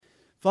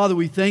Father,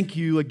 we thank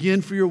you again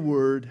for your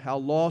word, how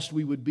lost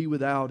we would be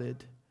without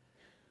it.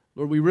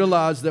 Lord, we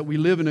realize that we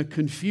live in a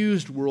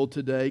confused world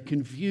today,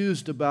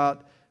 confused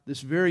about this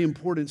very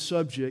important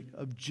subject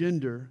of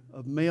gender,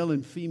 of male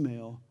and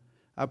female.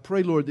 I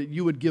pray, Lord, that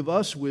you would give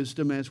us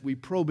wisdom as we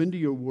probe into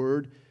your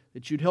word,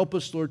 that you'd help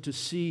us, Lord, to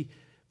see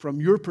from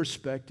your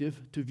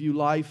perspective, to view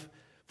life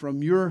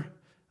from your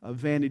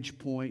vantage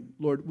point.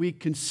 Lord, we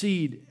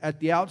concede at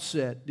the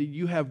outset that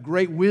you have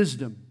great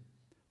wisdom,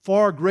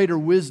 far greater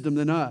wisdom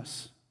than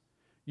us.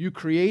 You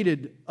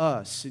created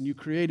us and you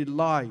created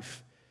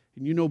life,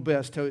 and you know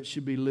best how it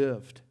should be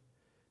lived.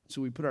 So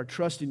we put our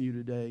trust in you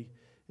today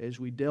as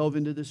we delve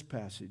into this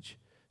passage.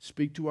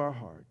 Speak to our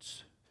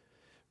hearts,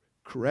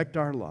 correct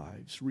our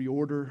lives,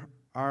 reorder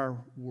our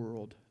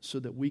world so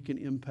that we can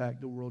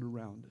impact the world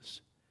around us.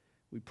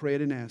 We pray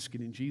it and ask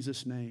it in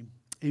Jesus' name.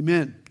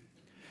 Amen.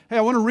 Hey,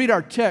 I want to read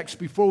our text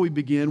before we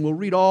begin. We'll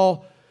read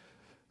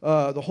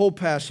the whole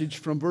passage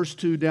from verse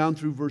 2 down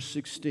through verse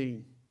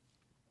 16.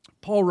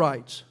 Paul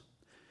writes,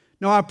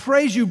 "Now I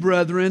praise you,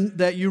 brethren,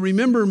 that you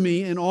remember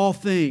me in all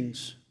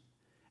things,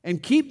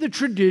 and keep the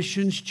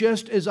traditions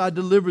just as I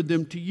delivered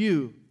them to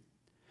you.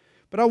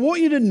 But I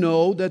want you to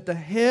know that the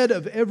head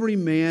of every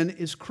man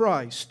is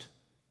Christ.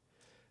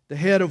 The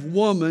head of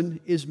woman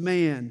is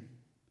man,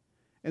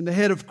 and the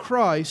head of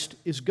Christ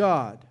is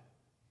God.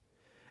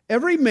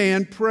 Every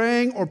man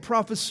praying or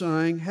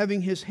prophesying,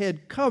 having his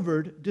head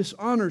covered,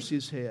 dishonors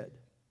his head.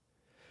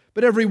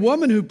 But every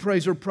woman who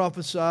prays or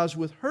prophesies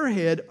with her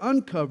head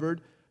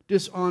uncovered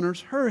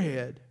dishonors her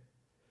head.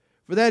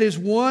 For that is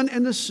one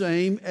and the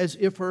same as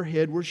if her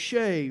head were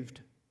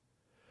shaved.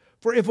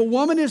 For if a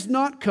woman is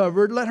not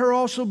covered, let her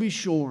also be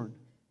shorn.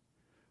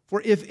 For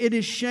if it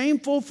is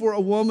shameful for a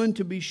woman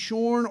to be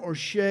shorn or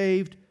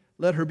shaved,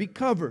 let her be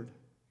covered.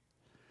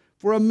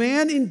 For a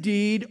man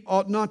indeed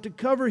ought not to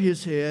cover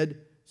his head,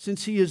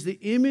 since he is the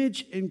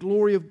image and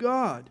glory of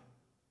God.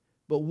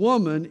 But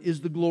woman is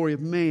the glory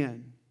of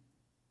man.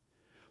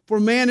 For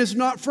man is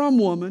not from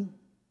woman,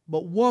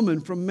 but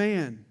woman from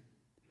man.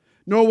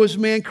 Nor was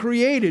man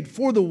created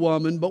for the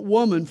woman, but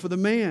woman for the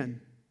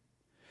man.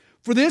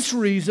 For this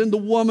reason, the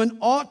woman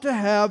ought to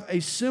have a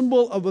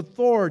symbol of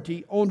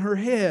authority on her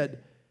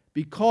head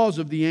because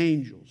of the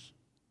angels.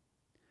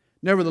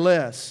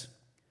 Nevertheless,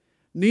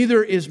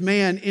 neither is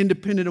man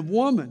independent of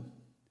woman,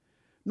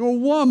 nor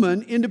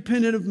woman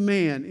independent of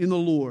man in the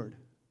Lord.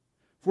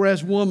 For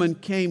as woman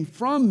came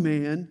from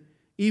man,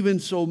 even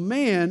so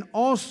man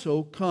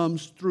also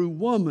comes through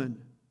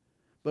woman.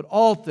 But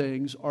all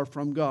things are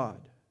from God.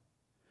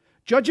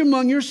 Judge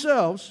among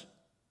yourselves,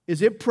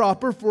 is it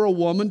proper for a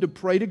woman to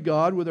pray to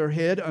God with her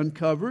head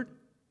uncovered?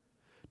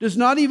 Does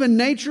not even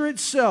nature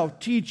itself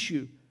teach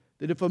you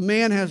that if a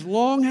man has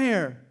long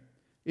hair,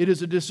 it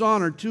is a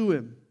dishonor to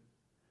him?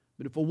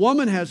 But if a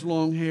woman has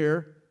long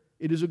hair,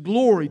 it is a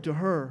glory to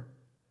her,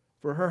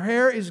 for her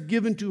hair is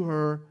given to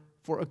her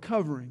for a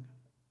covering.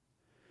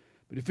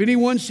 But if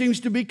anyone seems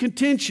to be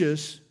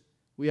contentious,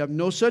 we have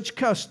no such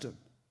custom,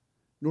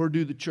 nor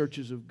do the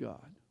churches of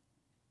God."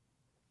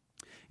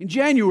 In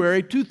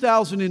January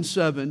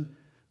 2007,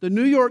 the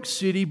New York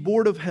City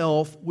Board of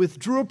Health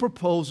withdrew a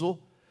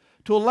proposal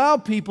to allow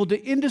people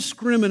to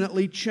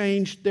indiscriminately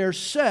change their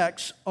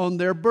sex on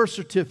their birth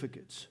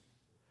certificates.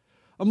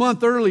 A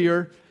month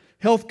earlier,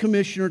 Health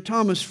Commissioner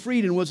Thomas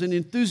Frieden was an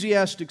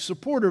enthusiastic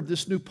supporter of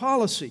this new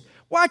policy.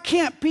 Why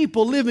can't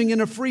people living in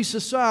a free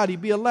society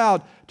be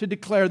allowed to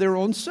declare their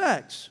own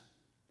sex?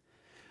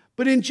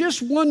 But in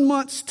just 1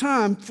 month's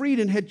time,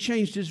 Frieden had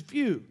changed his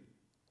view.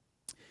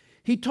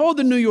 He told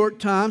the New York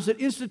Times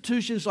that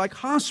institutions like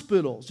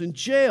hospitals and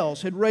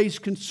jails had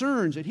raised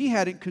concerns that he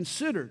hadn't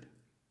considered.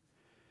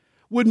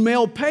 Would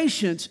male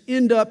patients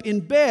end up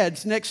in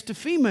beds next to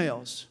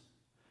females?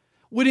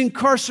 Would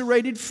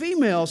incarcerated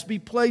females be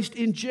placed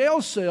in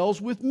jail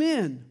cells with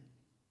men?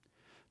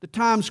 The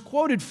Times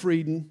quoted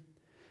Frieden,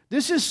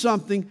 "This is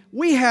something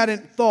we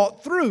hadn't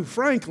thought through,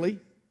 frankly.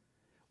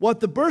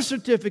 What the birth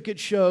certificate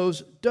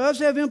shows does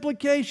have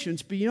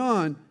implications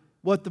beyond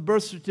what the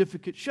birth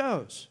certificate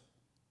shows."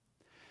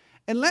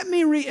 And let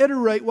me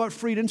reiterate what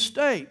Frieden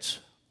states.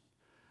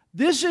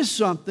 This is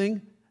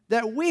something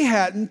that we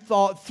hadn't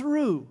thought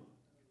through.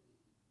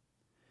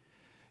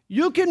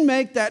 You can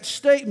make that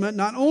statement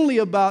not only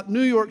about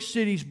New York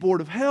City's Board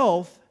of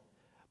Health,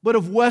 but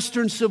of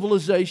Western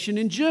civilization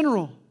in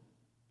general.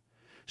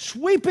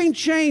 Sweeping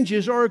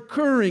changes are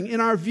occurring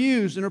in our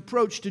views and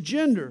approach to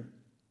gender.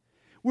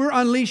 We're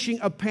unleashing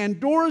a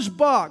Pandora's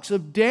box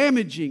of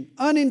damaging,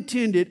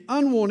 unintended,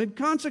 unwanted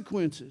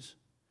consequences.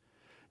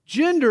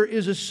 Gender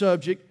is a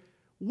subject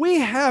we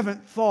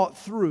haven't thought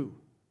through.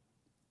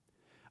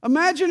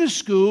 Imagine a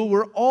school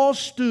where all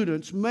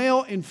students,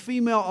 male and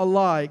female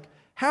alike,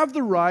 have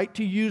the right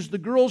to use the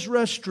girls'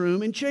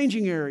 restroom and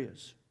changing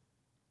areas.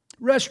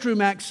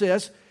 Restroom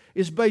access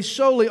is based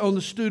solely on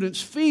the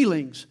students'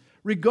 feelings,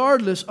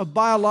 regardless of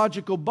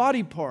biological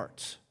body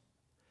parts.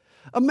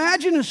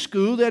 Imagine a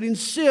school that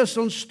insists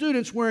on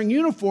students wearing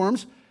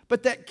uniforms,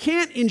 but that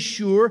can't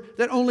ensure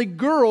that only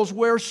girls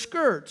wear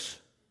skirts.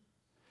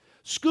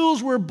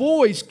 Schools where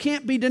boys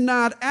can't be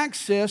denied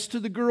access to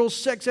the girls'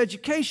 sex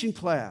education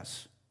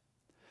class.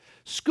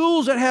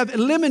 Schools that have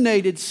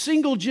eliminated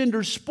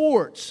single-gender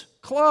sports,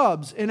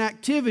 clubs, and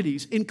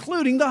activities,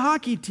 including the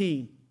hockey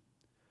team.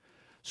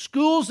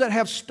 Schools that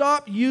have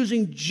stopped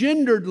using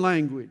gendered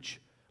language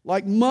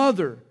like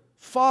mother,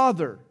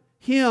 father,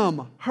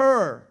 him,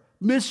 her,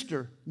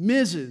 Mr.,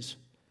 Mrs.,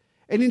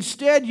 and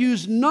instead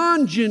use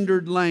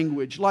non-gendered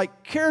language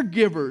like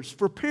caregivers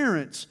for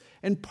parents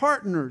and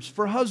partners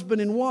for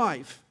husband and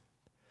wife.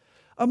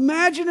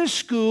 Imagine a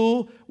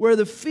school where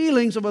the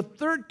feelings of a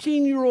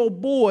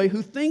 13-year-old boy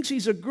who thinks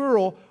he's a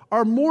girl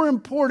are more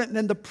important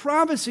than the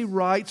privacy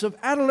rights of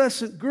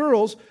adolescent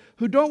girls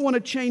who don't want to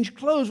change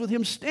clothes with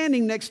him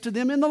standing next to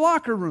them in the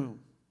locker room.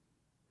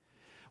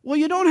 Well,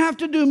 you don't have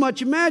to do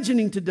much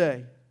imagining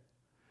today.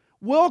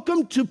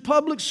 Welcome to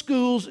public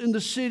schools in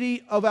the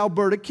city of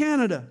Alberta,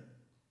 Canada.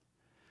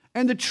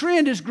 And the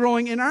trend is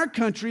growing in our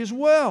country as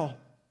well.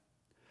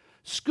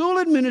 School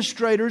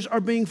administrators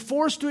are being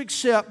forced to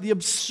accept the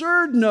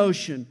absurd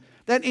notion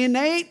that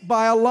innate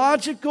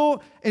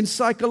biological and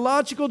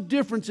psychological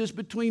differences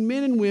between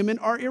men and women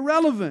are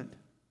irrelevant.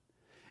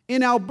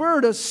 In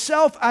Alberta,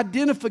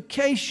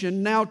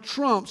 self-identification now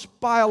trumps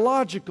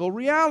biological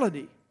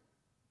reality.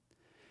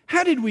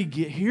 How did we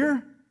get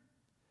here?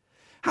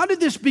 How did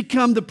this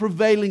become the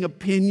prevailing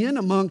opinion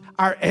among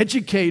our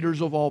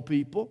educators of all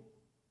people?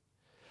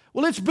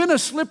 Well, it's been a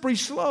slippery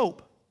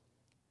slope.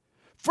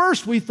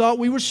 First, we thought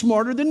we were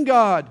smarter than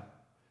God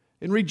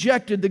and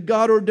rejected the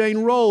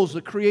God-ordained roles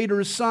the Creator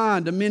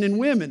assigned to men and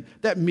women,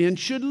 that men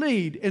should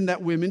lead and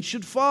that women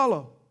should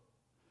follow.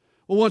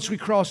 Well, once we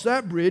crossed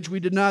that bridge, we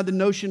denied the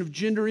notion of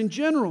gender in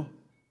general.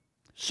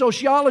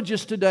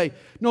 Sociologists today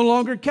no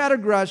longer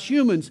categorize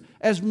humans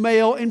as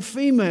male and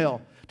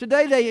female.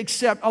 Today they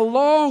accept a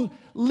long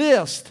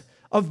list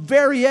of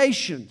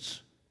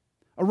variations,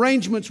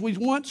 arrangements we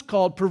once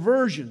called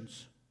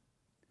perversions.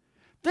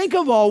 Think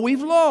of all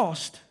we've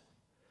lost.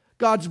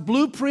 God's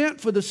blueprint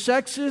for the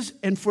sexes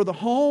and for the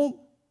home,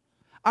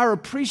 our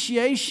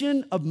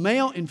appreciation of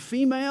male and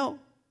female,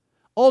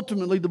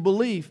 ultimately the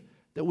belief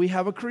that we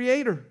have a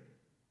Creator.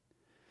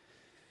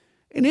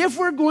 And if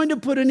we're going to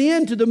put an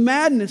end to the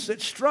madness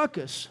that struck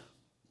us,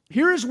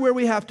 here is where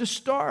we have to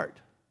start,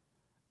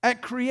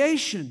 at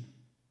creation.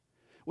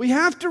 We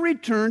have to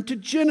return to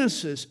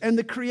Genesis and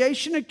the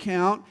creation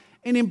account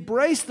and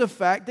embrace the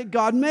fact that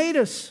God made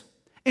us.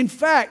 In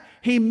fact,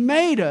 He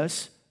made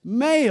us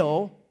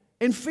male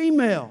and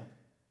female,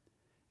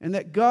 and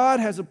that God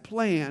has a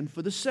plan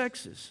for the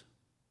sexes.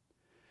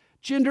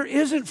 Gender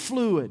isn't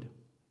fluid.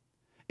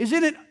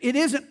 It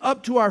isn't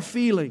up to our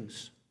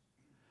feelings.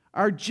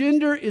 Our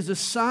gender is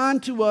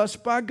assigned to us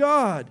by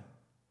God.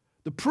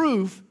 The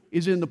proof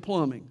is in the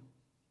plumbing.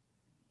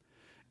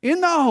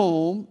 In the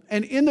home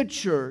and in the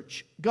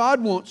church,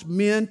 God wants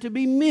men to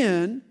be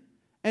men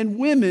and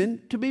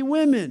women to be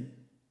women.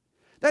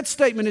 That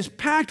statement is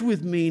packed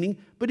with meaning,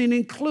 but it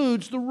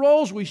includes the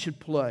roles we should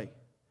play.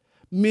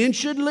 Men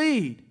should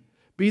lead,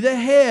 be the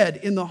head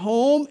in the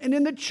home and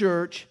in the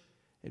church,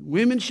 and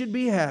women should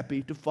be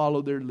happy to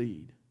follow their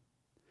lead.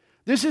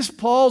 This is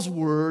Paul's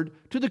word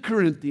to the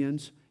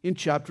Corinthians in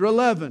chapter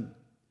 11.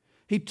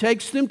 He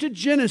takes them to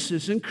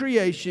Genesis and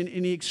creation,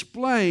 and he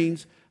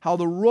explains how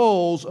the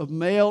roles of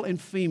male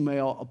and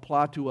female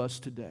apply to us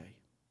today.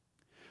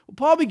 Well,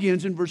 Paul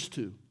begins in verse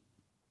 2.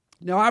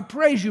 Now I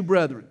praise you,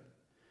 brethren,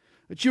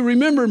 that you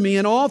remember me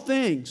in all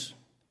things,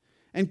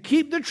 and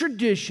keep the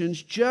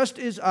traditions just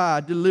as I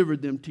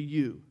delivered them to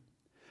you.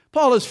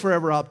 Paul is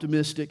forever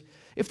optimistic.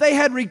 If they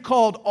had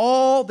recalled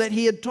all that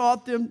he had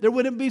taught them, there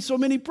wouldn't be so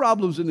many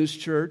problems in this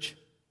church.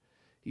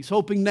 He's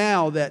hoping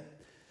now that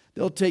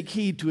they'll take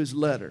heed to his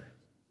letter.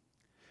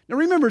 Now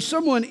remember,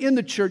 someone in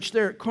the church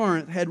there at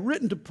Corinth had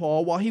written to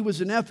Paul while he was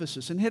in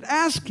Ephesus and had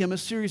asked him a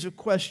series of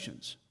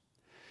questions.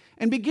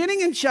 And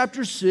beginning in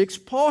chapter 6,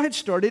 Paul had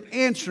started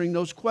answering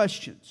those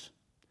questions.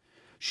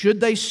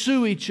 Should they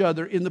sue each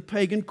other in the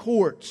pagan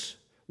courts?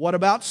 What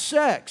about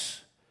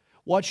sex?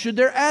 What should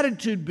their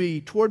attitude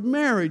be toward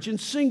marriage and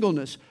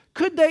singleness?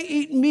 Could they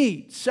eat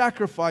meat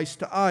sacrificed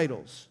to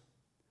idols?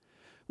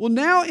 Well,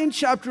 now in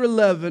chapter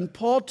 11,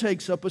 Paul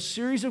takes up a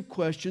series of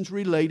questions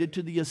related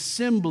to the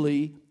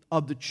assembly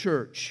of the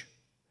church.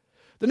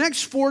 The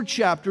next 4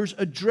 chapters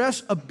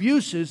address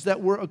abuses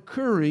that were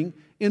occurring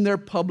in their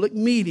public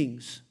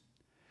meetings.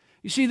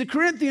 You see, the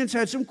Corinthians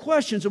had some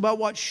questions about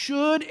what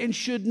should and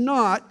should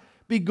not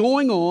be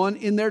going on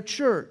in their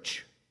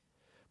church.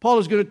 Paul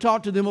is going to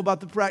talk to them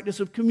about the practice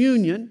of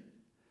communion,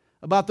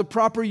 about the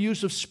proper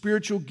use of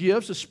spiritual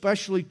gifts,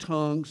 especially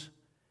tongues.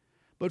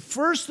 But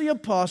first, the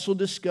apostle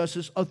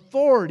discusses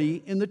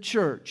authority in the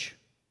church.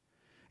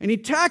 And he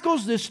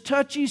tackles this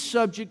touchy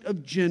subject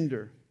of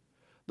gender,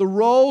 the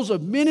roles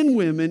of men and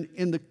women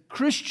in the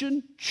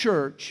Christian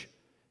church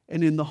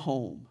and in the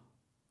home.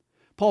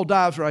 Paul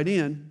dives right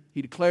in.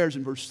 He declares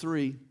in verse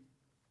 3,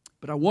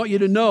 "But I want you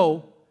to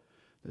know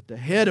that the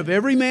head of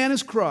every man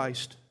is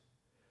Christ,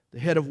 the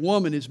head of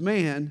woman is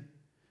man,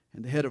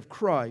 and the head of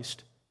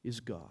Christ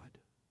is God."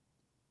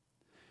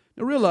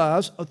 Now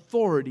realize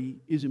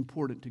authority is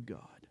important to God.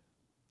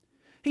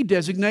 He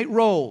designates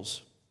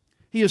roles.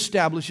 He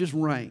establishes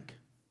rank.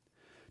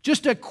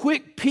 Just a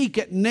quick peek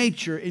at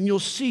nature and you'll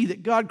see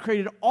that God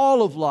created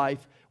all of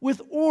life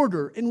with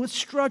order and with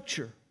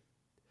structure.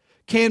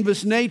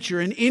 Canvas nature,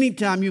 and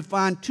anytime you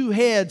find two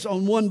heads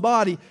on one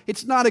body,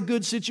 it's not a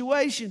good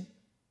situation.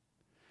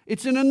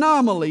 It's an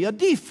anomaly, a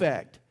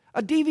defect,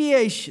 a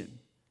deviation.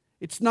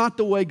 It's not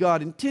the way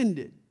God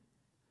intended.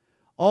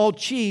 All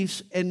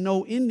chiefs and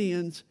no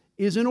Indians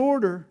is in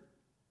order.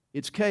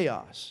 It's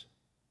chaos.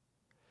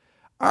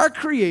 Our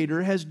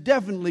Creator has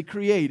definitely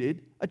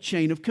created a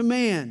chain of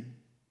command.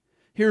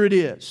 Here it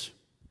is.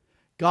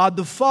 God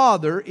the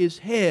Father is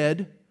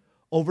head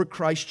over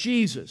Christ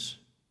Jesus.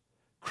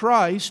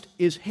 Christ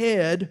is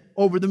head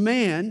over the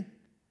man,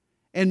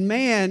 and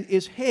man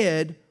is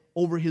head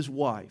over his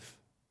wife.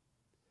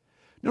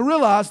 Now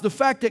realize the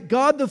fact that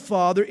God the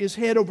Father is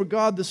head over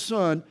God the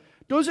Son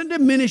doesn't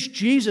diminish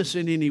Jesus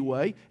in any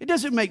way. It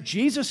doesn't make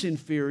Jesus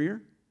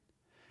inferior.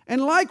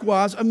 And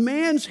likewise, a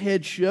man's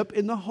headship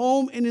in the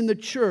home and in the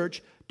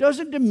church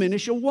doesn't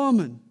diminish a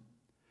woman.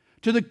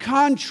 To the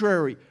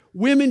contrary,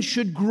 women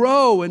should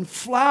grow and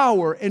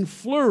flower and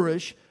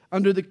flourish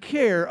under the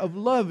care of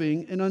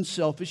loving and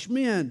unselfish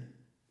men.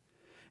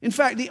 In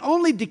fact, the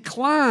only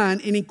decline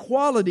in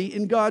equality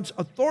in God's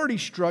authority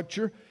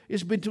structure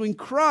is between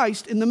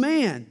Christ and the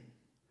man.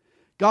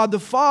 God the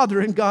Father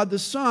and God the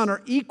Son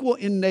are equal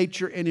in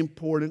nature and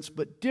importance,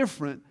 but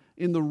different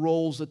in the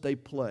roles that they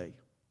play.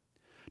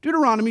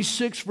 Deuteronomy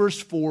 6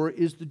 verse 4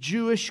 is the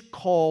Jewish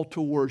call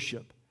to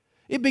worship.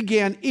 It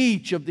began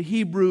each of the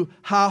Hebrew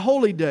high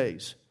holy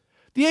days.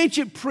 The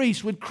ancient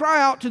priests would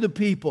cry out to the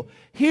people,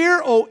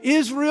 "Hear, O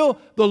Israel,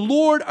 the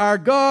Lord our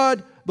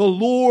God, the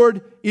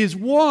Lord is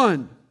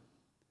one."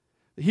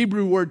 The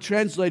Hebrew word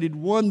translated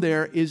one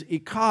there is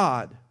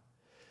echad.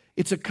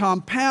 It's a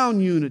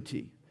compound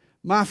unity.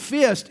 My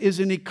fist is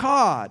an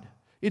echad.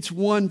 It's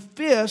one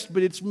fist,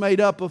 but it's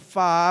made up of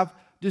 5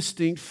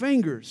 distinct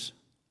fingers.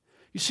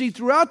 You see,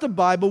 throughout the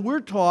Bible, we're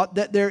taught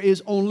that there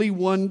is only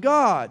one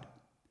God.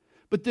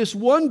 But this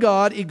one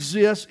God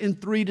exists in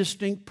 3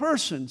 distinct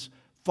persons: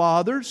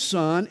 Father,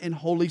 Son, and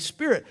Holy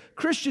Spirit.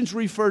 Christians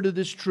refer to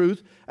this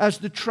truth as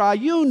the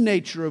triune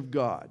nature of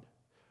God,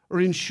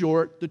 or in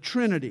short, the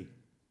Trinity.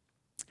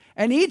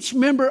 And each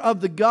member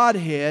of the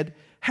Godhead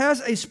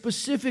has a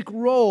specific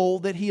role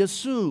that he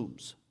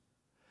assumes.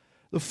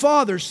 The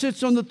Father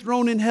sits on the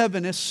throne in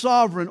heaven as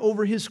sovereign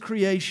over His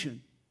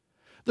creation.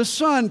 The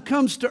Son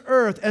comes to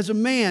earth as a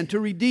man to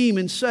redeem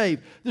and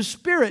save. The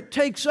Spirit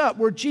takes up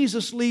where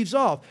Jesus leaves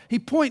off. He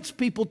points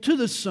people to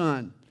the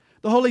Son.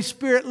 The Holy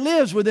Spirit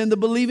lives within the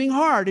believing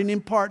heart and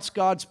imparts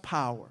God's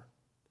power.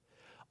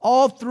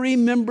 All 3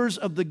 members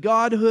of the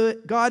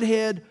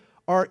Godhead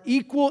are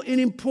equal in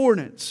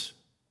importance,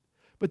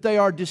 but they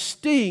are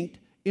distinct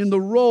in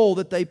the role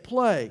that they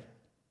play.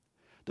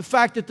 The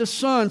fact that the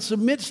Son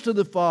submits to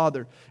the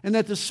Father and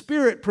that the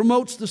Spirit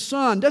promotes the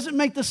Son doesn't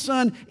make the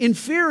Son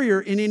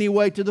inferior in any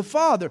way to the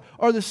Father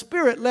or the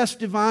Spirit less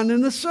divine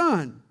than the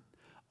Son.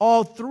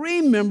 All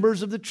 3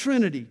 members of the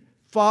Trinity,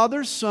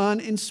 Father, Son,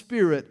 and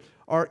Spirit,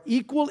 are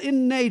equal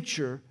in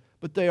nature,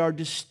 but they are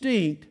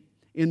distinct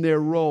in their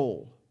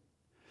role.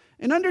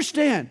 And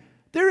understand,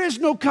 there is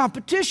no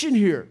competition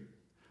here.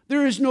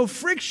 There is no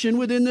friction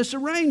within this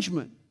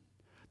arrangement.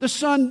 The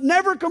Son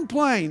never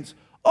complains,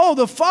 "Oh,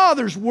 the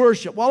Father's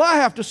worship, while I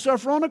have to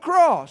suffer on a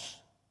cross."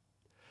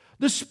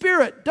 The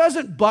Spirit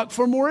doesn't buck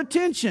for more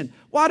attention.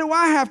 "Why do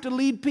I have to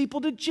lead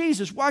people to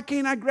Jesus? Why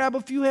can't I grab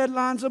a few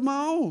headlines of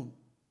my own?"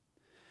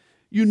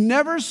 You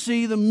never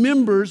see the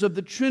members of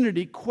the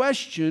Trinity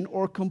question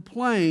or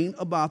complain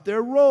about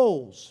their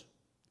roles.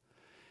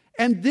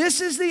 And this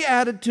is the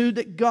attitude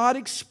that God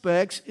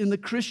expects in the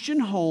Christian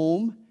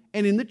home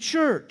and in the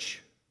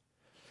church.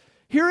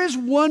 Here is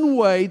one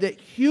way that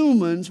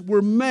humans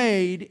were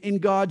made in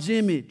God's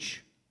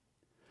image.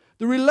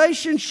 The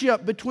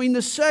relationship between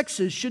the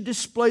sexes should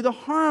display the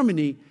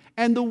harmony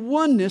and the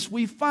oneness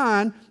we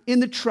find in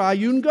the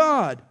triune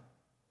God.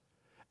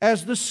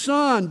 As the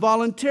Son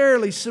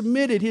voluntarily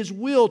submitted His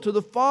will to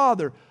the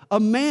Father, a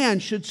man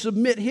should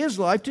submit his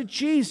life to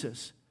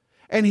Jesus,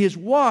 and his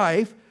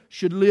wife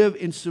should live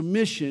in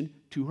submission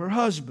to her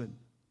husband.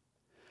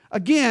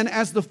 Again,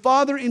 as the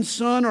Father and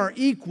Son are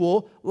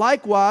equal,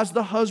 likewise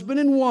the husband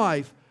and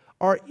wife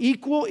are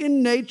equal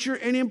in nature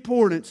and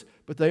importance,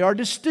 but they are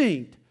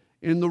distinct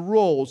in the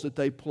roles that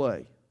they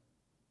play.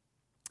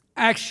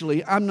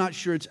 Actually, I'm not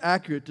sure it's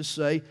accurate to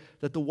say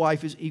that the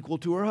wife is equal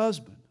to her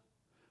husband.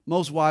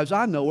 Most wives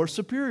I know are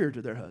superior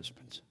to their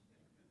husbands.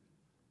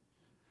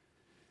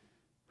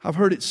 I've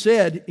heard it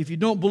said, if you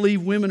don't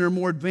believe women are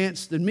more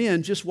advanced than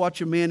men, just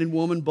watch a man and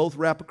woman both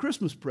wrap a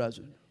Christmas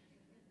present.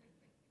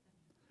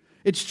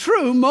 It's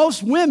true,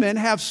 most women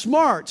have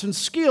smarts and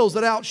skills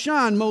that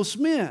outshine most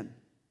men.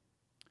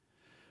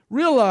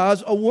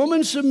 Realize a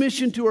woman's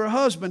submission to her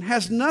husband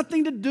has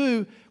nothing to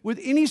do with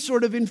any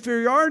sort of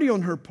inferiority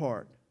on her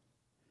part.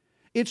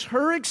 It's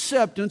her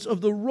acceptance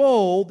of the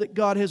role that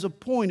God has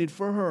appointed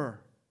for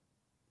her.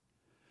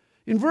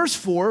 In verse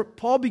 4,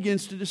 Paul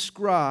begins to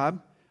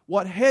describe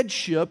what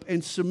headship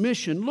and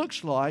submission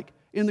looks like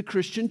in the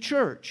Christian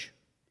church.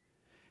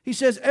 He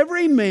says,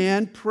 every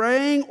man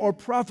praying or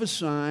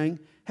prophesying,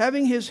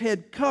 having his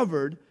head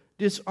covered,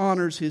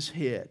 dishonors his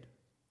head.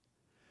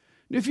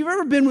 Now, if you've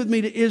ever been with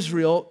me to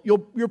Israel,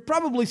 you're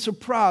probably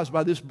surprised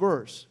by this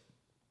verse.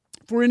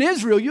 For in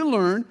Israel, you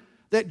learn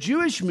that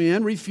Jewish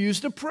men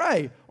refuse to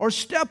pray or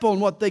step on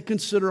what they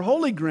consider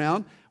holy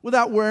ground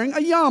without wearing a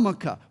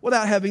yarmulke,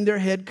 without having their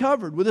head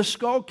covered with a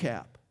skull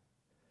cap.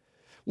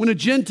 When a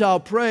Gentile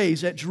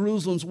prays at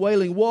Jerusalem's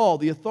Wailing Wall,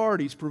 the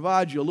authorities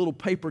provide you a little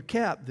paper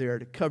cap there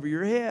to cover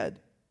your head.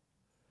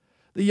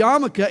 The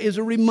yarmulke is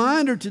a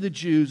reminder to the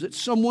Jews that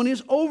someone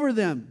is over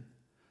them,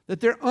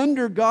 that they're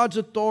under God's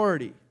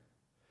authority.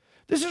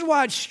 This is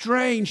why it's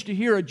strange to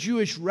hear a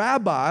Jewish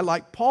rabbi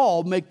like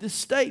Paul make this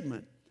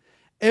statement.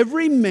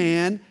 Every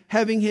man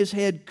having his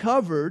head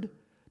covered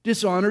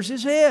dishonors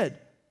his head.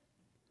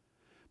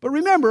 But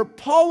remember,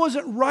 Paul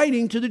wasn't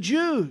writing to the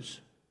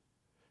Jews.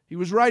 He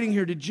was writing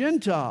here to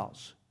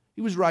Gentiles.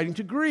 He was writing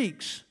to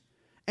Greeks.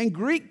 And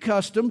Greek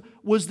custom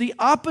was the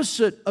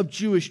opposite of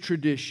Jewish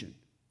tradition.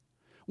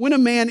 When a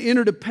man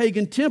entered a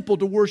pagan temple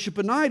to worship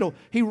an idol,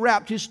 he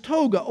wrapped his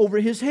toga over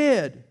his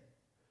head.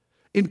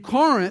 In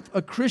Corinth,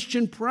 a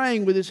Christian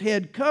praying with his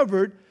head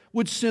covered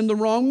would send the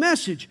wrong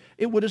message.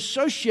 It would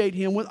associate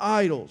him with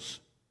idols.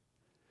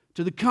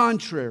 To the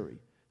contrary,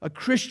 a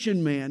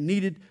Christian man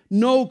needed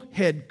no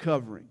head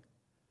covering,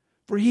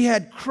 for he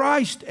had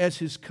Christ as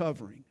his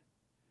covering.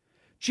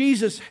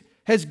 Jesus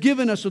has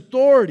given us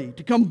authority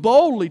to come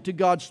boldly to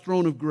God's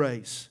throne of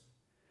grace.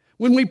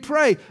 When we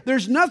pray,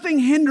 there's nothing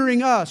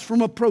hindering us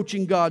from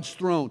approaching God's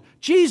throne.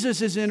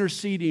 Jesus is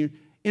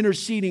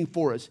interceding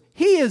for us.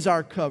 He is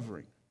our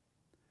covering.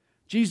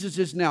 Jesus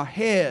is now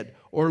head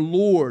or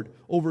Lord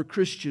over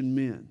Christian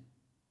men.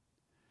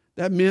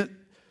 That meant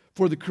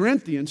for the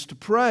Corinthians to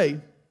pray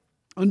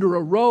under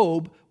a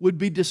robe would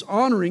be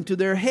dishonoring to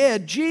their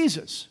head,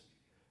 Jesus,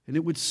 and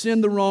it would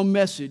send the wrong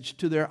message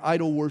to their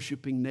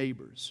idol-worshiping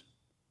neighbors.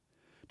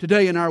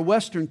 Today in our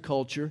Western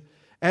culture,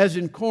 as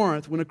in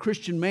Corinth, when a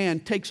Christian man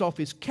takes off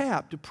his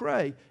cap to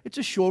pray, it's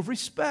a show of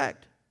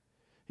respect.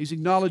 He's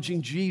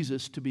acknowledging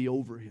Jesus to be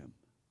over him.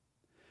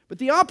 But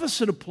the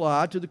opposite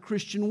applied to the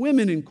Christian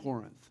women in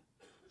Corinth.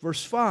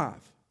 Verse 5.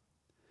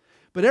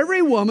 But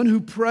every woman who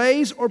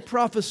prays or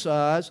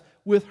prophesies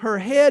with her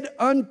head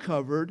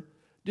uncovered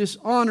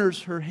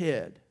dishonors her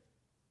head.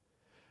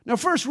 Now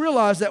first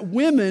realize that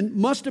women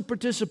must have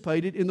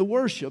participated in the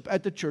worship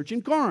at the church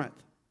in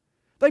Corinth.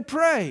 They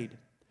prayed.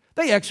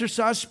 They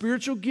exercised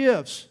spiritual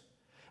gifts.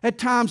 At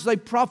times they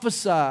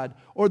prophesied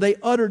or they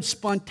uttered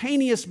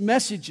spontaneous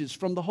messages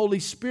from the Holy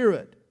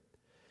Spirit.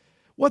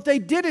 What they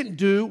didn't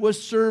do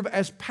was serve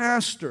as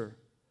pastor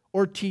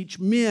or teach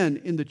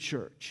men in the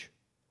church.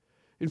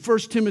 In 1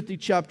 Timothy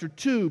chapter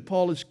 2,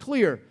 Paul is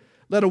clear,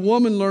 let a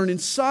woman learn in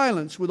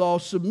silence with all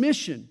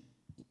submission.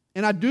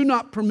 And I do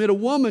not permit a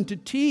woman to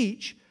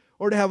teach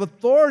or to have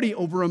authority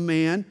over a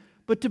man,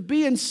 but to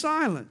be in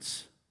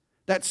silence.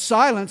 That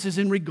silence is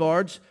in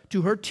regards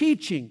to her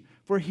teaching.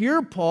 For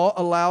here Paul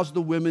allows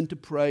the women to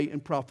pray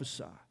and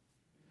prophesy.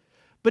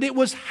 But it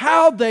was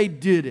how they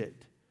did it.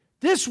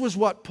 This was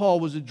what Paul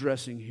was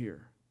addressing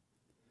here.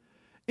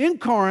 In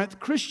Corinth,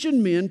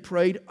 Christian men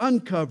prayed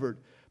uncovered,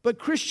 but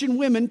Christian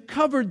women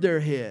covered their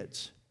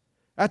heads.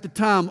 At the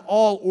time,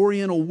 all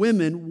Oriental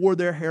women wore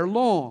their hair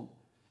long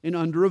and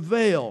under a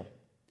veil.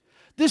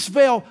 This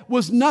veil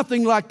was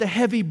nothing like the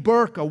heavy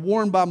burqa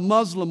worn by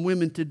Muslim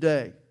women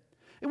today.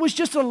 It was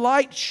just a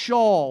light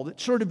shawl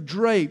that sort of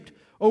draped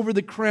over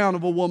the crown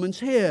of a woman's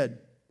head.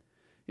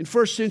 In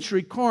first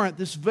century Corinth,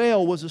 this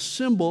veil was a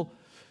symbol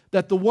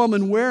that the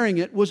woman wearing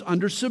it was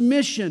under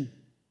submission,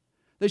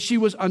 that she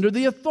was under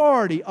the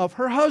authority of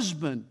her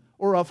husband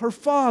or of her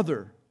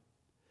father.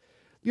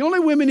 The only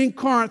women in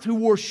Corinth who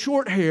wore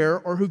short hair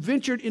or who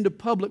ventured into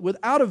public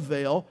without a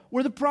veil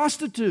were the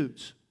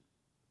prostitutes.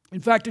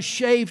 In fact, a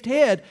shaved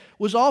head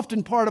was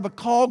often part of a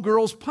call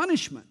girl's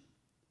punishment.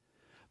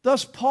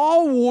 Thus,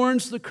 Paul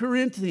warns the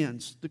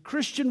Corinthians, the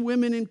Christian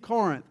women in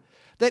Corinth,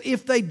 that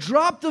if they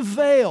drop the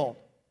veil,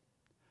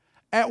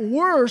 at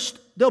worst,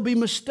 they'll be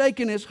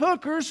mistaken as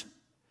hookers.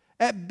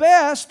 At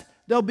best,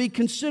 they'll be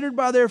considered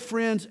by their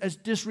friends as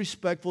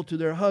disrespectful to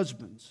their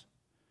husbands.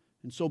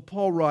 And so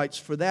Paul writes,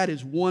 for that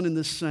is one and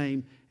the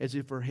same as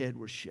if her head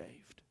were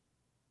shaved.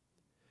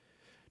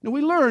 Now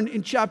we learn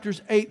in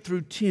chapters 8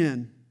 through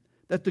 10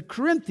 that the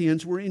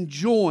Corinthians were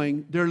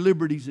enjoying their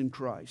liberties in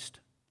Christ.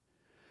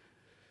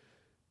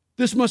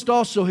 This must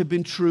also have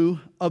been true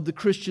of the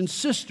Christian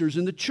sisters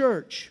in the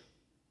church.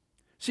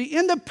 See,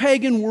 in the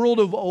pagan world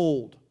of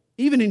old,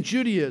 even in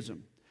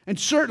Judaism, and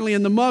certainly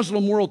in the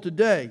Muslim world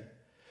today,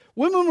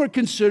 women were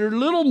considered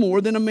little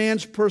more than a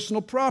man's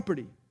personal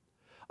property.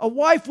 A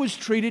wife was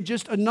treated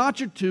just a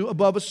notch or two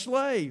above a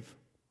slave.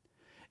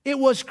 It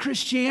was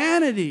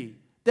Christianity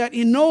that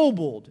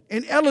ennobled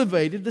and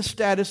elevated the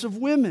status of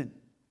women.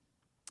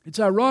 It's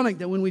ironic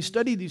that when we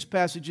study these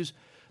passages,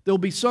 there'll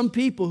be some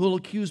people who'll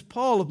accuse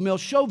Paul of male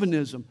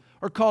chauvinism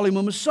or call him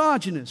a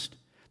misogynist.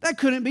 That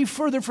couldn't be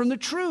further from the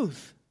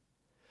truth.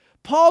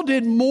 Paul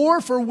did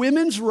more for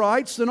women's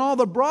rights than all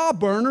the bra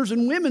burners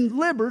and women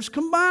libbers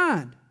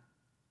combined.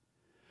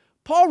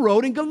 Paul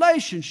wrote in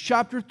Galatians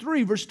chapter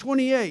 3, verse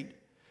 28,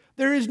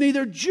 "There is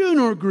neither Jew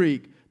nor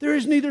Greek, there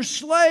is neither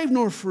slave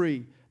nor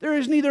free, there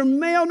is neither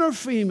male nor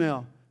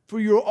female, for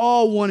you are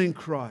all one in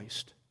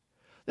Christ."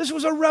 This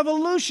was a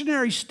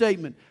revolutionary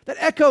statement that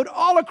echoed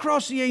all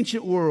across the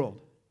ancient world.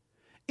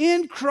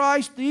 In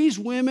Christ, these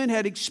women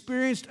had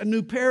experienced a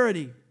new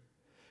parity.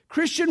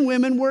 Christian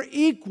women were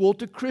equal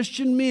to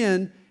Christian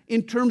men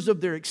in terms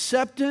of their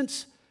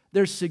acceptance,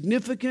 their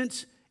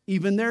significance,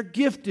 even their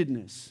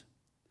giftedness.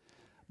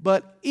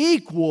 But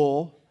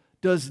equal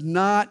does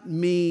not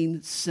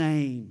mean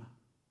same.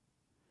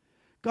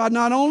 God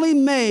not only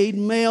made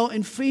male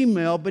and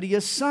female, but He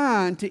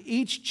assigned to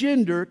each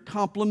gender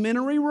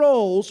complementary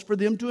roles for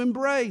them to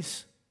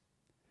embrace.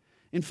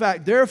 In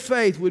fact, their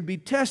faith would be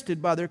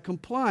tested by their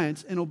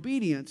compliance and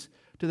obedience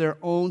to their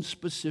own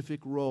specific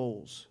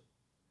roles.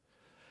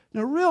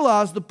 Now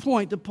realize the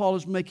point that Paul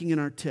is making in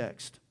our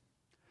text.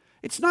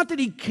 It's not that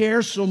he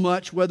cares so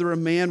much whether a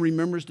man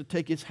remembers to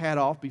take his hat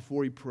off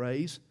before he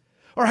prays,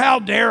 or how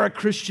dare a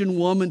Christian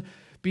woman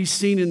be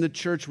seen in the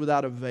church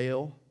without a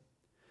veil.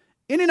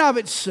 In and of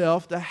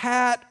itself, the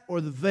hat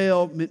or the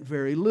veil meant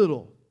very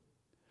little.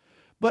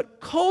 But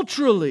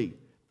culturally,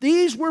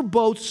 these were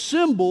both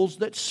symbols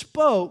that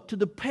spoke to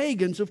the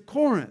pagans of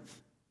Corinth.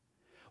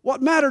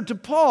 What mattered to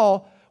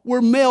Paul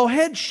were male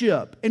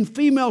headship and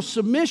female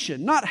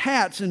submission, not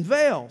hats and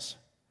veils.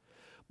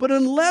 But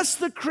unless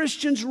the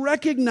Christians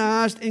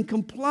recognized and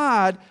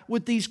complied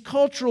with these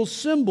cultural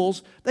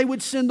symbols, they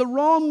would send the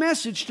wrong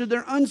message to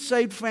their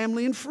unsaved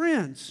family and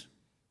friends.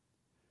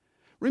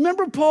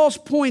 Remember Paul's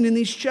point in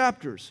these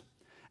chapters.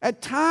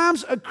 At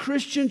times, a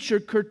Christian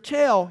should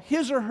curtail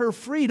his or her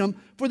freedom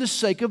for the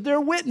sake of their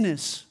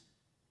witness.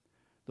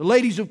 The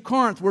ladies of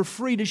Corinth were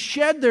free to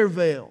shed their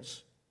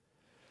veils,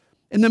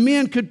 and the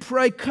men could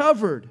pray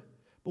covered.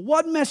 But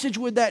what message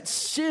would that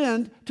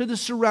send to the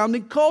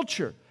surrounding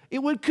culture?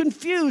 It would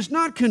confuse,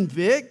 not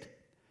convict.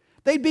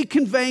 They'd be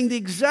conveying the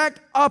exact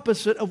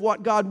opposite of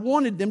what God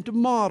wanted them to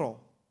model.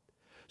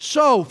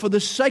 So, for the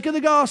sake of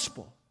the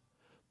gospel,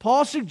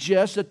 Paul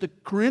suggests that the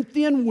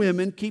Corinthian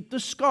women keep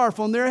the scarf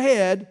on their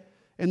head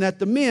and that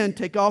the men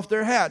take off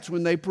their hats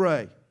when they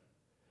pray.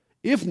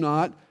 If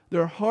not,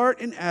 their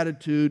heart and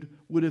attitude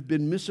would have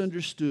been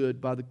misunderstood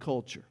by the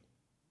culture.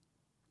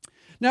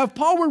 Now, if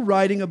Paul were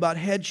writing about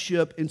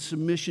headship and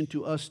submission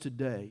to us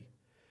today,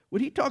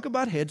 would he talk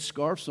about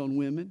headscarves on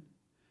women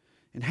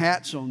and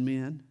hats on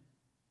men?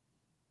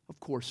 Of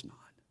course not.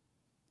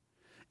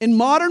 In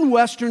modern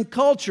Western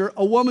culture,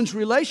 a woman's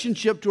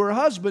relationship to her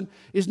husband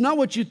is not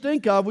what you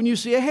think of when you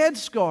see a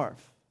headscarf.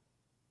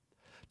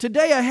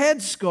 Today, a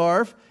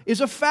headscarf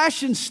is a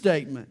fashion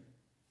statement.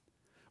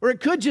 Or it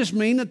could just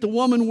mean that the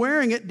woman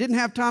wearing it didn't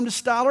have time to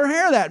style her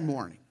hair that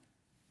morning.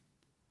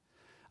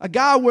 A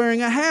guy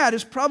wearing a hat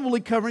is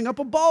probably covering up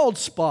a bald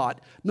spot,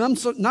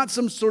 not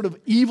some sort of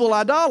evil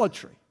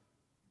idolatry.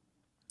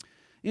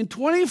 In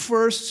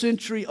 21st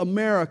century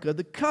America,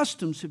 the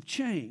customs have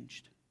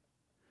changed,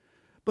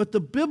 but the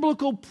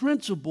biblical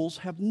principles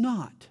have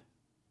not.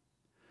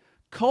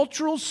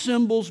 Cultural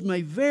symbols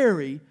may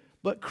vary,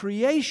 but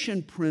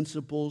creation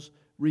principles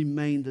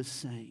remain the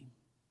same.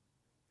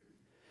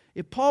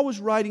 If Paul was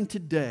writing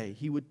today,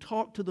 he would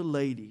talk to the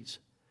ladies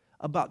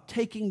about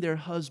taking their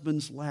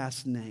husband's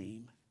last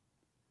name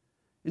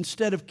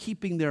instead of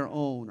keeping their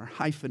own or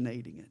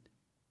hyphenating it.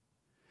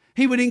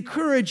 He would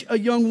encourage a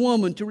young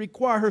woman to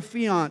require her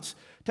fiancé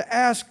to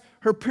ask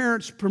her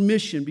parents'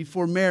 permission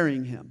before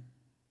marrying him,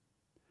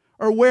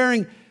 or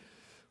wearing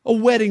a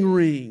wedding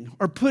ring,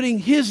 or putting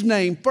his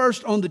name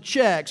first on the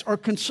checks, or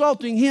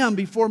consulting him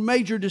before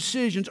major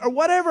decisions, or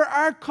whatever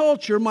our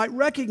culture might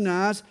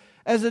recognize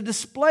as a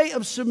display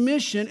of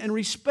submission and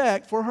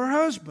respect for her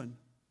husband.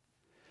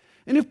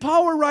 And if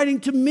Paul were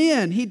writing to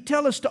men, he'd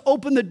tell us to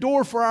open the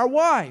door for our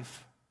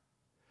wife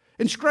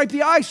and scrape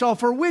the ice off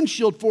her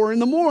windshield for her in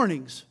the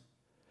mornings,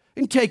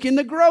 and take in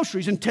the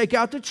groceries and take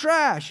out the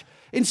trash,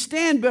 and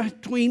stand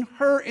between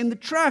her and the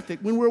traffic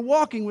when we're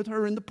walking with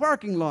her in the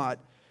parking lot.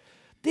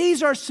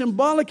 These are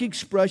symbolic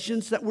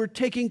expressions that we're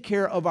taking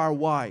care of our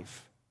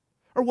wife,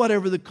 or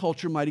whatever the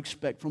culture might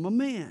expect from a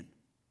man.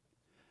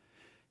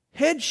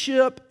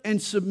 Headship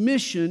and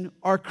submission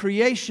are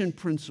creation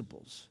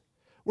principles,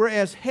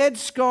 whereas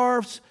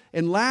headscarves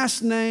and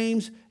last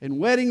names and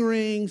wedding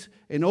rings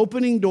and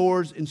opening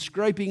doors and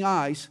scraping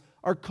ice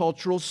are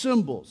cultural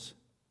symbols.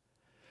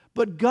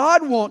 But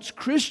God wants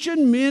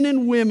Christian men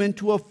and women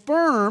to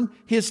affirm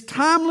His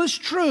timeless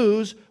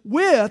truths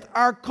with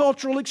our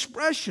cultural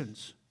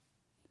expressions.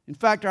 In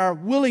fact, our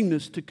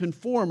willingness to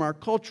conform our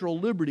cultural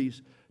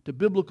liberties to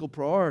biblical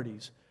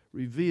priorities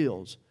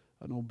reveals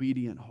an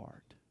obedient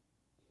heart.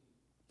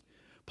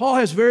 Paul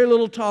has very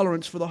little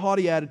tolerance for the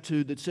haughty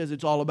attitude that says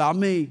it's all about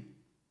me.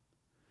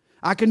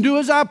 I can do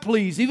as I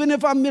please, even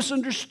if I'm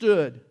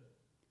misunderstood.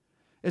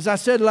 As I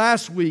said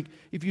last week,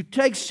 if you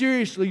take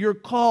seriously your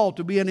call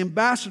to be an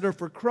ambassador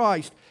for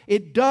Christ,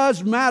 it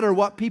does matter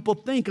what people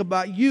think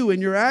about you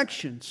and your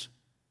actions.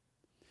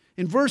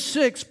 In verse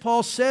 6,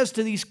 Paul says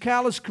to these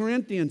callous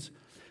Corinthians,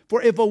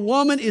 "For if a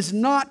woman is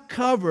not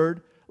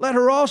covered, let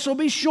her also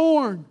be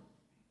shorn."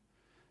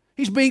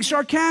 He's being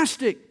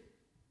sarcastic,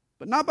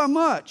 but not by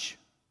much.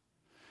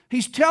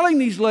 He's telling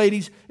these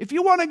ladies, if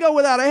you want to go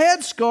without a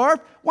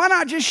headscarf, why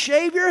not just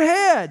shave your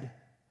head?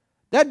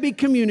 That'd be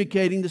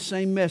communicating the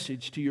same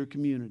message to your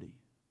community.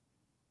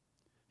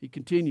 He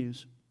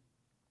continues,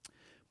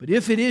 "But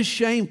if it is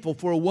shameful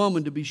for a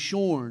woman to be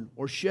shorn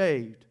or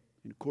shaved,"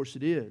 and of course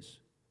it is,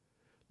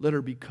 "let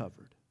her be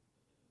covered.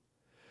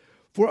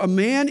 For a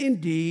man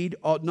indeed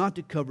ought not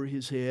to cover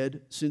his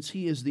head, since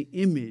he is the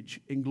image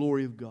and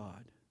glory of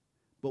God,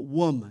 but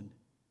woman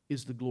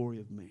is the glory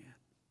of man."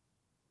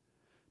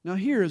 Now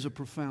here is a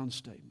profound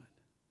statement.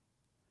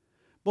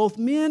 Both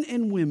men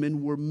and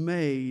women were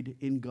made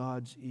in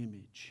God's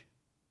image.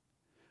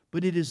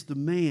 But it is the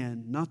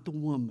man, not the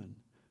woman,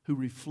 who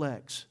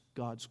reflects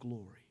God's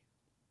glory.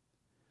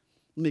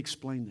 Let me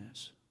explain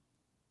this.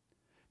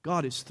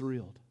 God is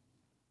thrilled.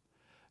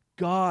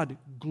 God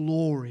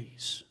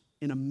glories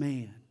in a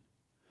man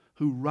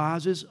who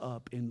rises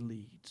up and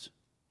leads.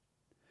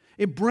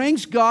 It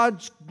brings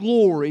God's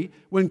glory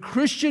when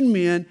Christian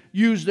men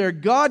use their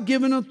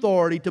God-given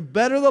authority to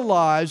better the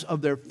lives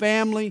of their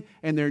family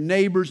and their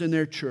neighbors and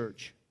their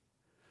church.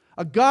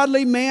 A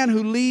godly man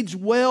who leads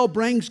well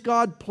brings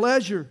God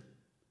pleasure.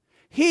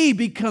 He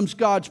becomes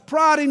God's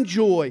pride and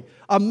joy.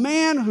 A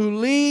man who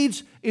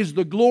leads is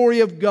the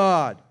glory of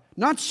God.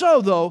 Not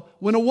so, though,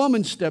 when a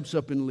woman steps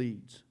up and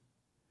leads.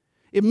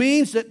 It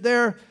means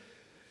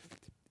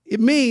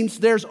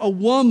there's a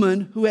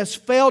woman who has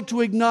failed to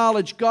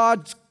acknowledge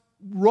God's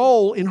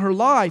role in her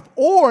life,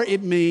 or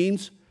it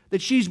means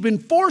that she's been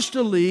forced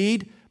to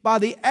lead by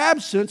the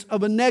absence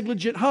of a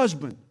negligent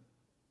husband.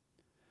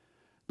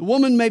 The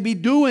woman may be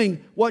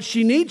doing what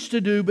she needs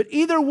to do, but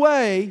either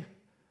way,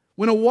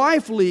 when a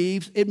wife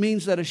leaves, it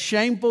means that a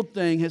shameful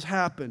thing has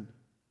happened.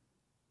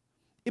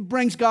 It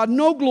brings God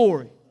no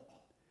glory.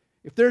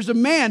 If there's a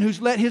man who's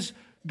let his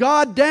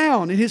God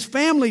down and his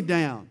family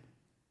down,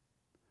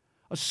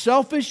 a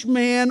selfish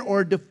man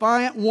or a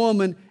defiant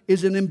woman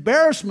is an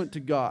embarrassment to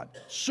God,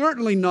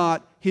 certainly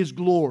not His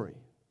glory.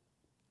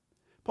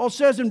 Paul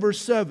says in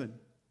verse 7,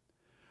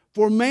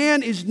 "For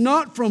man is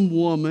not from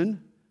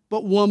woman,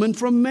 but woman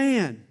from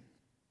man."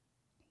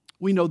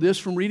 We know this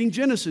from reading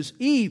Genesis.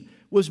 Eve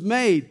was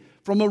made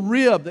from a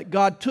rib that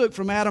God took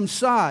from Adam's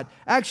side.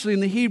 Actually, in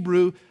the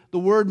Hebrew, the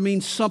word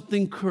means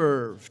something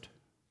curved.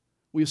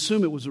 We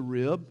assume it was a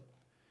rib.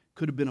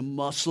 Could have been a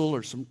muscle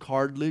or some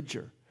cartilage,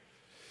 or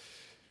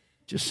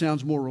just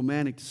sounds more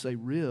romantic to say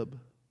rib.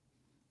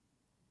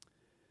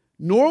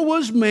 "Nor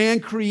was man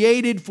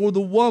created for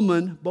the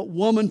woman, but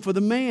woman for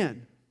the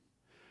man."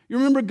 You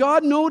remember,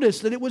 God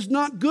noticed that it was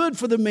not good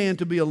for the man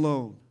to be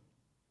alone.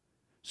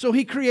 So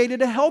He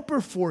created a helper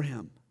for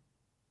him.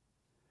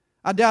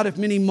 I doubt if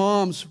many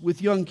moms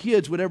with young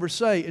kids would ever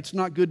say it's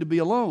not good to be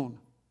alone.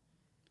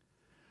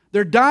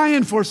 They're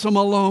dying for some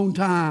alone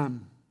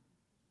time.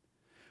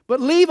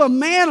 But leave a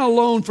man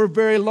alone for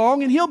very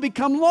long and he'll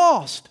become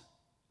lost.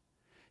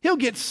 He'll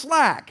get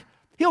slack.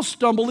 He'll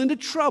stumble into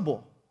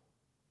trouble.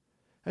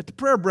 At the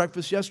prayer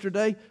breakfast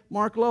yesterday,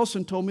 Mark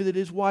Lawson told me that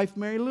his wife,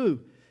 Mary Lou,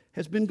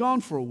 has been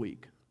gone for a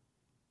week.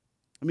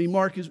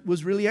 Mark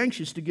was really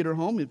anxious to get her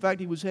home. In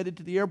fact, he was headed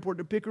to the airport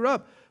to pick her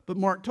up. But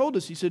Mark told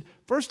us, he said,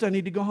 "First I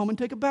need to go home and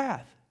take a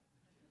bath."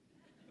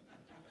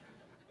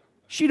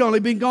 She'd only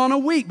been gone a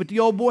week, but the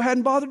old boy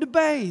hadn't bothered to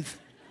bathe.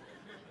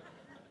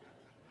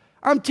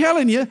 I'm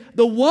telling you,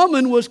 the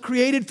woman was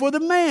created for the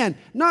man,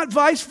 not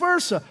vice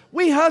versa.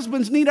 We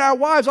husbands need our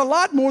wives a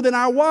lot more than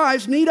our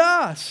wives need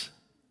us.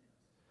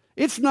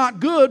 It's not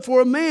good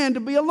for a man to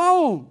be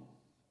alone.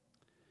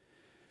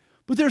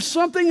 But there's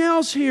something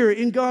else here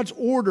in God's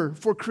order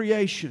for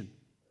creation.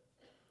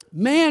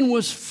 Man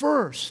was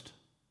first,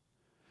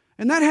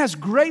 and that has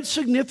great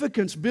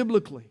significance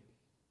biblically.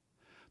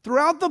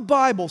 Throughout the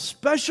Bible,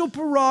 special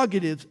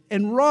prerogatives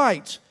and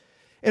rights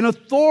and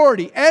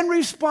authority and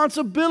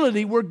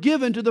responsibility were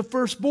given to the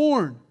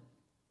firstborn.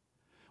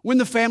 When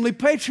the family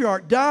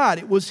patriarch died,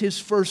 it was his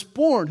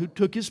firstborn who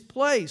took his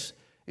place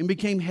and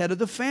became head of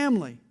the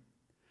family.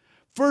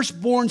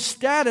 Firstborn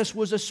status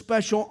was a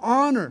special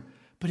honor,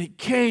 but it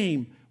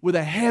came with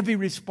a heavy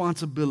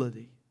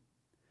responsibility.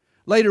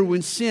 Later,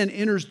 when sin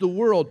enters the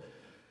world,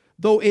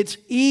 though it's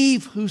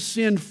Eve who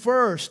sinned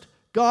first,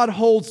 God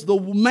holds the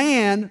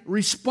man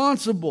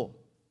responsible.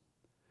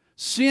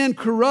 Sin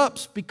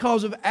corrupts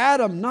because of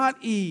Adam,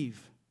 not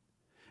Eve.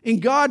 In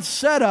God's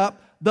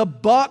setup, the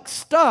buck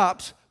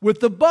stops with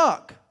the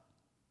buck.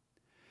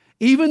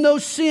 Even though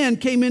sin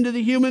came into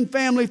the human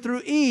family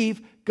through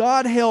Eve,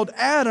 God held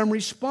Adam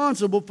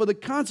responsible for the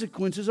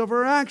consequences of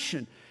her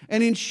action.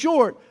 And in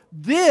short,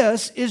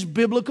 this is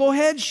biblical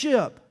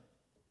headship.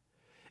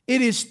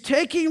 It is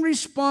taking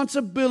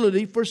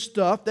responsibility for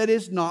stuff that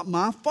is not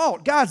my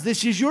fault. Guys,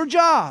 this is your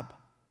job.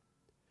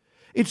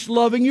 It's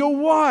loving your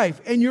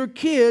wife and your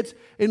kids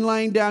and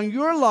laying down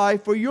your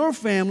life for your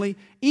family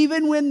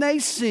even when they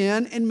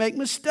sin and make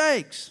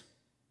mistakes.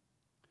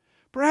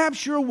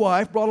 Perhaps your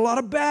wife brought a lot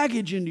of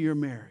baggage into your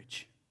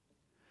marriage.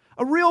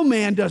 A real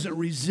man doesn't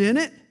resent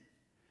it.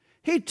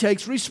 He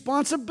takes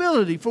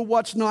responsibility for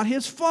what's not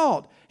his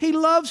fault. He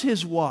loves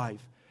his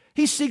wife.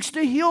 He seeks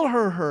to heal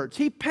her hurts.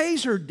 He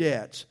pays her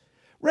debts.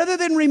 Rather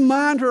than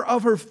remind her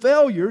of her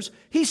failures,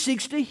 he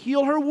seeks to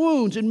heal her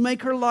wounds and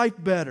make her life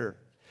better.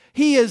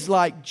 He is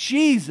like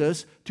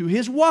Jesus to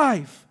his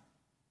wife.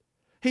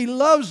 He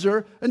loves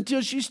her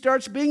until she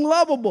starts being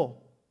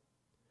lovable.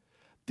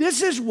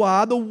 This is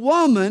why the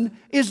woman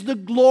is the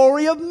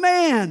glory of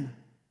man.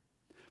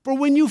 For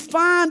when you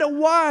find a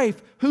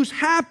wife who's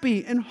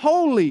happy and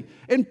holy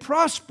and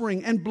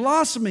prospering and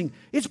blossoming,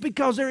 it's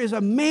because there is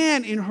a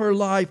man in her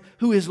life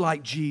who is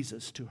like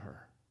Jesus to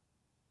her.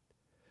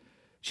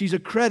 She's a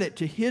credit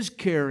to his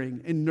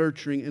caring and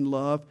nurturing and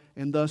love,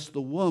 and thus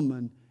the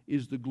woman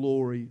is the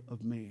glory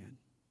of man.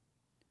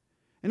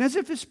 And as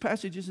if this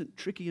passage isn't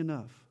tricky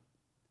enough,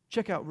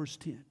 check out verse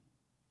 10.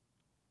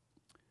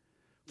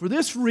 For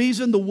this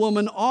reason, the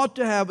woman ought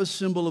to have a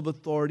symbol of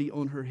authority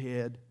on her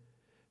head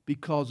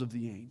because of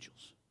the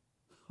angels.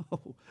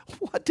 Oh,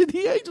 what did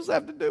the angels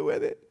have to do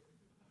with it?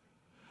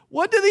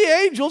 What do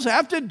the angels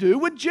have to do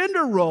with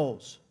gender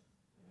roles?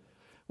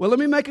 Well, let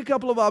me make a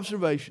couple of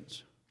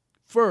observations.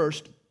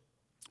 First,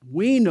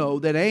 we know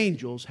that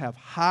angels have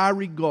high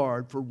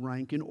regard for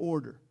rank and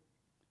order.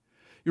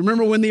 You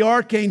remember when the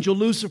archangel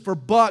Lucifer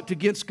bucked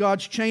against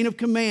God's chain of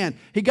command?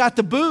 He got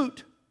the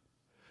boot.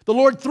 The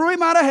Lord threw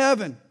him out of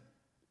heaven.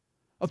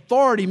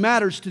 Authority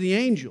matters to the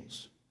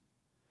angels.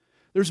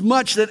 There's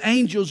much that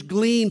angels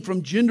glean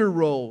from gender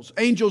roles.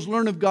 Angels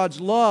learn of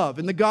God's love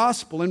and the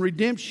gospel and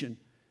redemption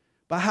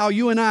by how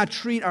you and I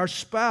treat our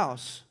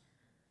spouse.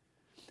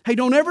 Hey,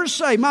 don't ever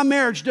say, my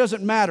marriage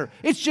doesn't matter.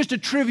 It's just a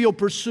trivial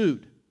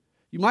pursuit.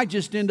 You might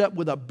just end up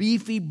with a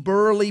beefy,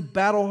 burly,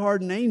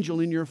 battle-hardened angel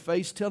in your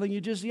face telling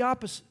you just the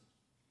opposite.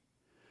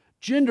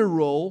 Gender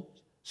roles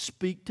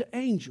speak to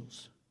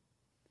angels.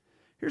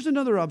 Here's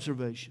another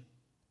observation.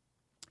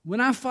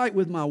 When I fight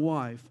with my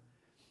wife,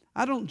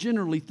 I don't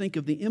generally think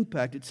of the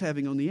impact it's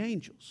having on the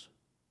angels.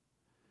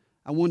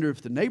 I wonder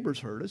if the neighbors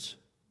hurt us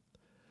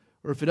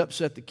or if it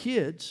upset the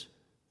kids.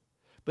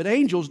 But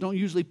angels don't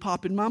usually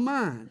pop in my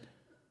mind.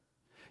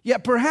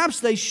 Yet perhaps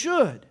they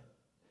should.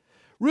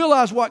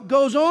 Realize what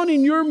goes on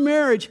in your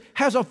marriage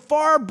has a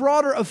far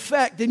broader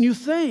effect than you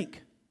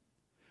think.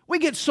 We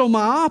get so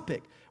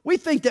myopic. We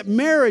think that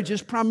marriage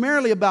is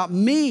primarily about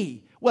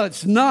me. Well,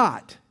 it's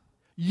not.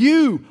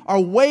 You are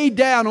way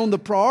down on the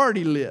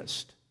priority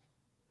list.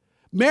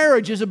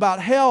 Marriage is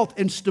about health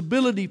and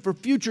stability for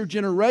future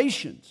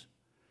generations.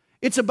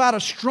 It's about a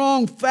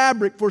strong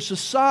fabric for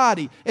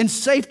society and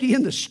safety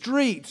in the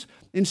streets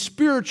and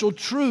spiritual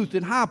truth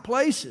in high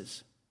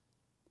places.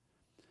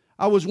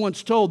 I was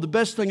once told the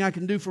best thing I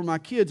can do for my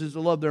kids is to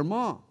love their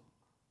mom.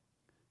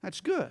 That's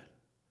good,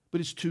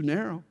 but it's too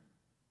narrow.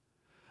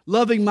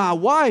 Loving my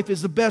wife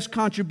is the best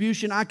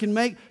contribution I can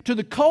make to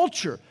the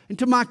culture and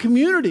to my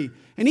community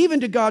and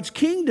even to God's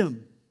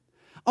kingdom.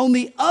 On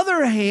the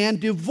other hand,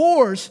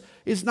 divorce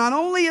is not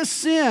only a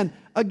sin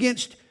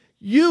against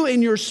you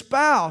and your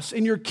spouse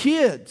and your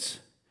kids,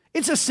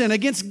 it's a sin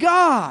against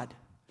God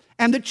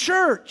and the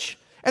church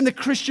and the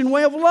Christian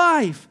way of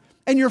life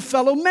and your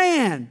fellow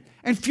man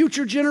and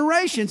future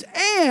generations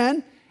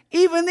and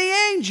even the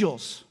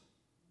angels.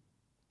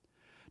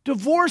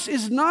 Divorce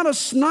is not a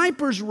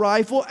sniper's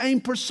rifle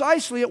aimed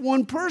precisely at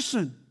one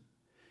person.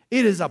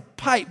 It is a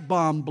pipe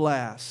bomb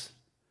blast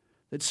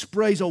that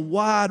sprays a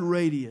wide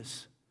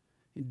radius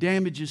and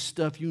damages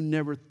stuff you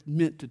never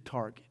meant to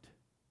target.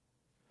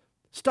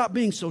 Stop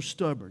being so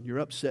stubborn. You're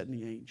upsetting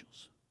the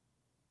angels.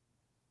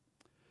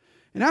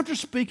 And after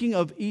speaking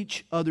of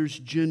each other's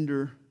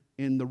gender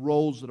and the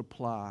roles that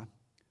apply,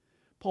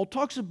 Paul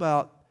talks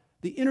about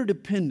the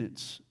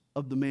interdependence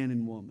of the man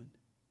and woman.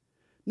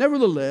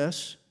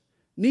 Nevertheless,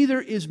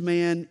 neither is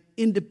man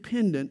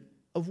independent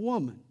of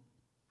woman,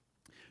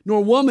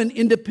 nor woman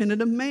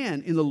independent of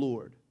man in the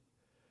Lord.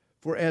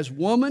 For as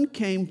woman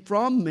came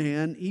from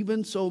man,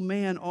 even so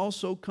man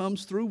also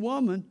comes through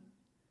woman,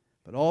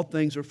 but all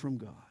things are from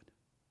God.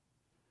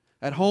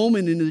 At home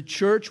and in the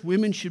church,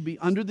 women should be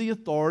under the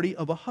authority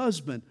of a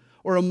husband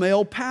or a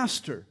male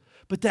pastor,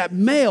 but that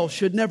male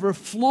should never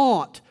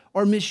flaunt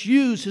or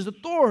misuse his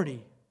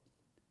authority.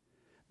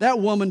 That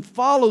woman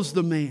follows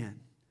the man,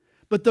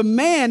 but the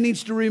man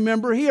needs to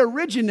remember he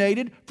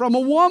originated from a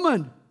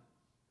woman.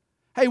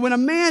 Hey, when a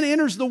man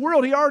enters the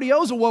world, he already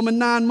owes a woman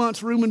 9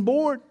 months room and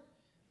board.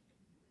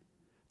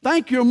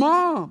 Thank your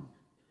mom.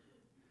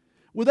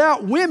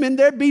 Without women,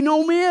 there'd be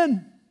no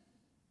men.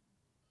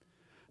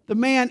 The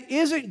man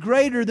isn't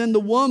greater than the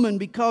woman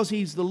because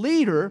he's the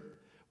leader.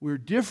 We're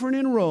different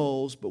in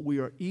roles, but we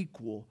are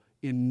equal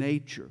in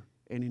nature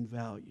and in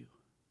value.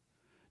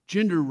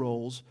 Gender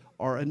roles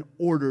are an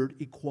ordered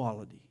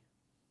equality.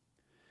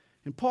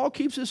 And Paul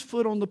keeps his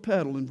foot on the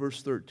pedal in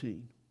verse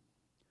 13.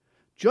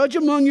 Judge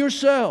among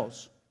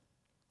yourselves.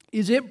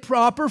 Is it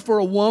proper for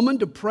a woman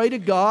to pray to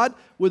God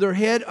with her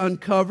head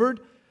uncovered?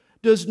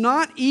 Does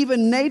not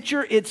even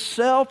nature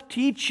itself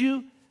teach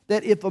you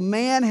that if a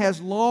man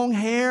has long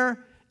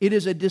hair, it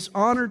is a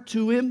dishonor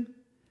to him?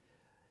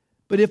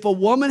 But if a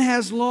woman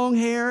has long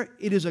hair,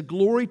 it is a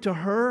glory to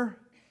her,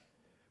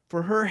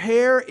 for her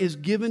hair is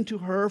given to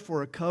her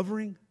for a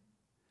covering.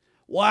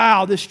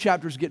 Wow, this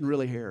chapter is getting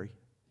really hairy.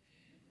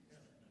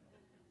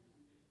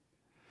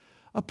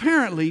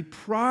 Apparently,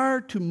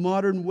 prior to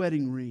modern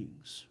wedding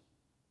rings,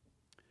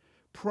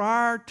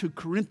 prior to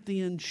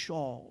Corinthian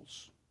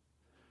shawls,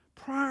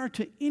 prior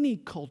to any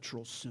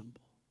cultural symbol,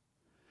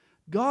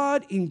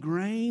 God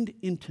ingrained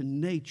into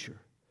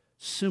nature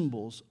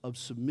symbols of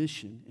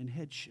submission and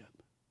headship.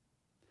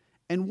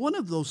 And one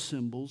of those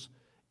symbols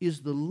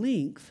is the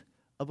length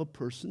of a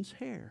person's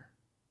hair.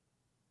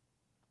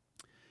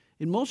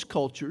 In most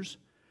cultures,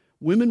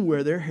 women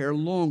wear their hair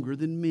longer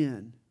than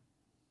men.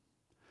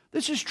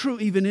 This is true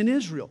even in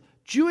Israel.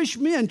 Jewish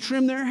men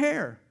trim their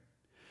hair.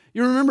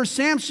 You remember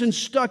Samson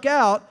stuck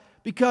out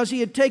because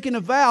he had taken a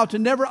vow to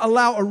never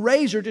allow a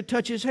razor to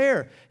touch his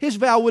hair. His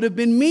vow would have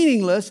been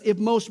meaningless if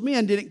most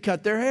men didn't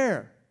cut their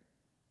hair.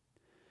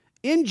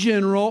 In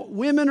general,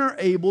 women are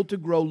able to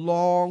grow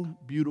long,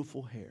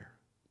 beautiful hair.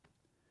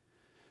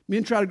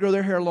 Men try to grow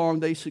their hair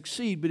long, they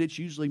succeed, but it's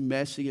usually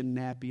messy and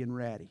nappy and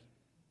ratty.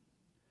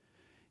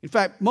 In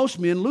fact, most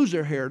men lose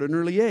their hair at an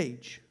early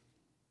age.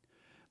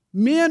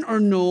 Men are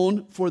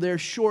known for their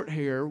short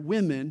hair,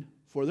 women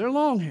for their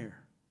long hair.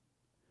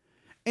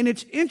 And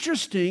it's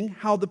interesting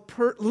how the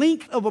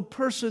length of a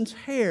person's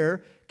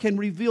hair can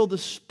reveal the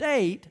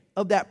state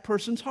of that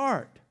person's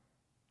heart.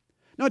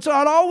 Now, it's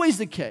not always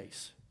the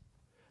case.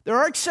 There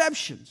are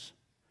exceptions.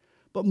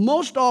 But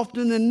most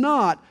often than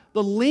not,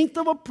 the length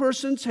of a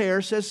person's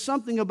hair says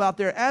something about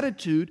their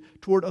attitude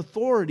toward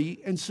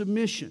authority and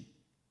submission.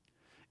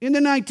 In the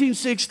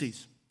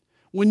 1960s,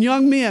 when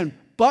young men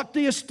bucked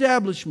the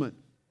establishment,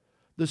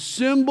 the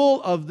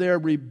symbol of their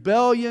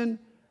rebellion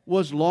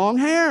was long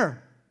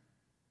hair.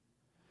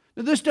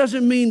 Now, this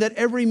doesn't mean that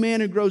every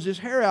man who grows his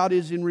hair out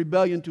is in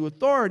rebellion to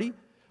authority,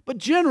 but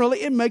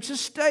generally it makes a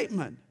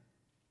statement.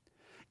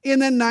 In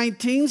the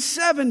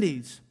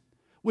 1970s,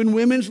 when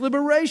women's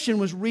liberation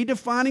was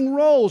redefining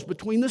roles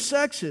between the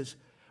sexes,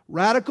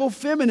 radical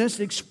feminists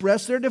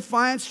expressed their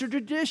defiance to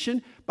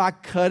tradition by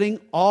cutting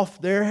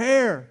off their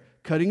hair,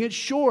 cutting it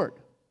short.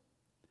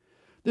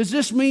 Does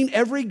this mean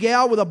every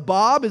gal with a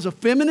bob is a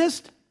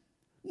feminist?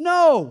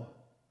 No.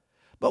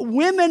 But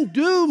women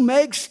do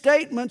make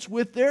statements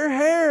with their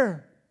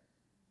hair.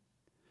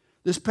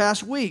 This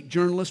past week,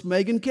 journalist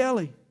Megyn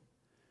Kelly,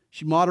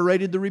 she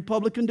moderated the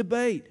Republican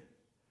debate.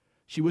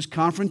 She was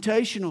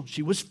confrontational.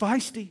 She was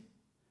feisty.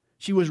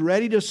 She was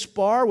ready to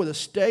spar with a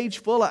stage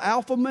full of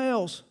alpha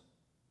males.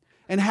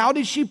 And how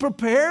did she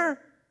prepare?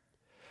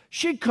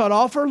 She cut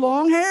off her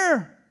long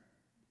hair.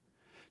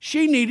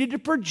 She needed to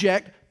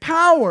project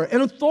power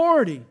and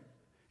authority.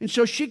 And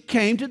so she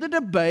came to the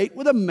debate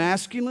with a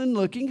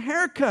masculine-looking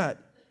haircut.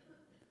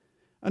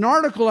 An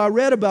article I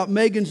read about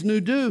Megyn's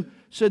new do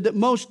said that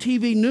most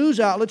TV news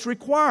outlets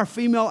require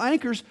female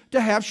anchors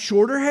to have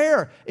shorter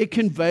hair. It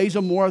conveys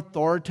a more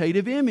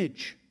authoritative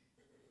image.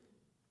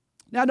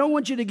 Now, I don't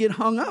want you to get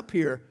hung up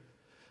here.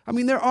 I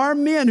mean, there are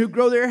men who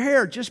grow their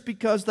hair just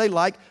because they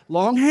like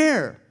long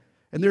hair.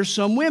 And there's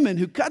some women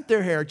who cut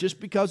their hair just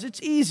because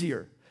it's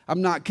easier.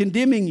 I'm not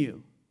condemning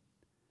you.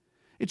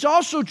 It's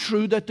also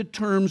true that the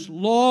terms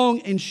long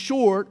and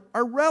short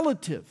are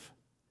relative.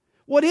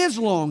 What is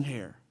long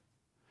hair?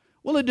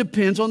 Well, it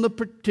depends on the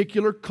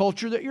particular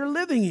culture that you're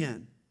living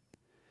in.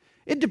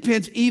 It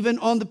depends even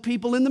on the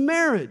people in the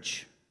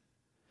marriage.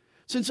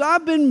 Since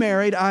I've been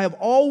married, I have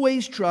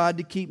always tried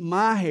to keep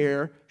my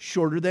hair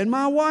shorter than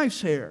my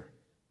wife's hair.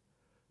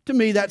 To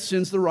me, that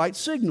sends the right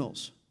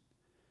signals.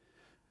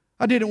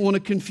 I didn't want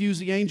to confuse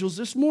the angels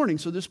this morning,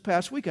 so this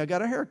past week I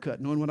got a haircut,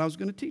 knowing what I was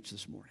going to teach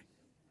this morning.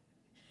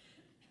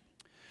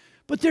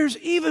 But there's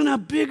even a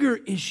bigger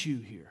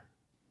issue here.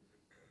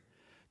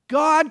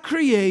 God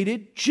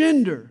created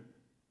gender.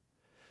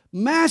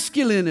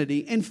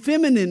 Masculinity and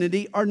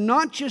femininity are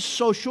not just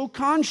social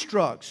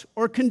constructs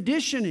or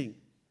conditioning.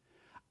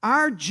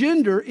 Our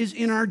gender is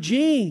in our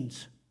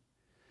genes.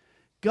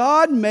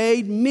 God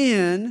made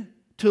men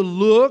to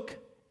look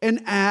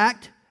and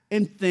act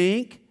and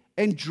think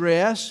and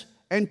dress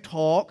and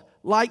talk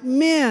like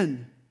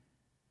men,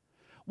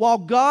 while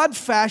God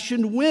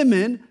fashioned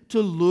women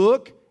to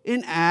look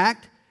and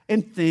act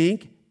and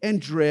think and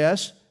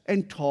dress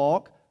and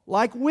talk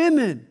like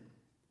women.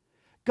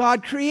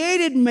 God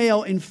created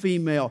male and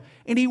female,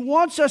 and He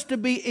wants us to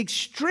be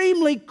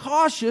extremely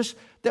cautious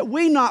that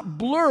we not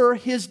blur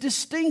His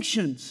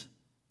distinctions.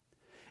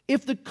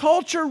 If the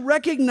culture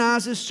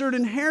recognizes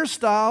certain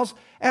hairstyles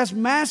as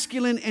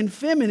masculine and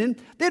feminine,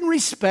 then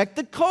respect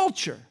the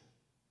culture.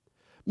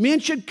 Men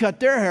should cut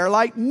their hair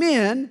like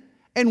men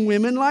and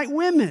women like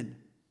women.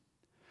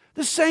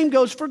 The same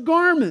goes for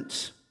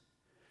garments.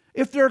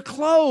 If there are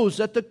clothes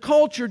that the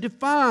culture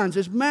defines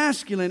as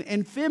masculine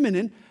and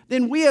feminine,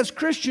 then we as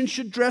Christians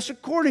should dress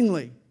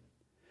accordingly.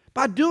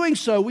 By doing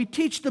so, we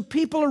teach the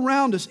people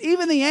around us,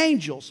 even the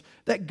angels,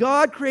 that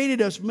God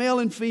created us male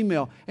and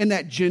female, and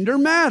that gender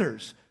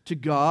matters to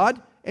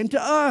God and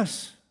to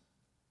us.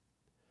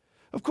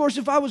 Of course,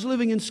 if I was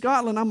living in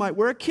Scotland, I might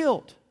wear a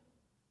kilt.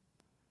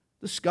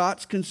 The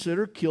Scots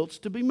consider kilts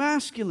to be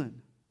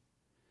masculine.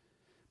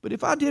 But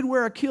if I did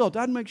wear a kilt,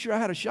 I'd make sure I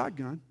had a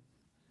shotgun.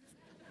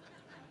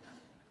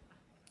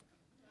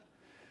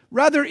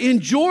 Rather, in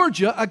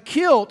Georgia, a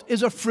kilt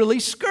is a frilly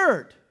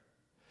skirt.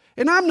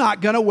 And I'm not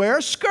going to wear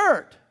a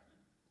skirt.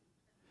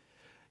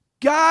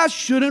 Guys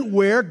shouldn't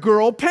wear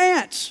girl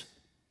pants.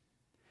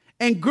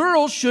 And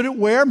girls shouldn't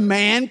wear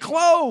man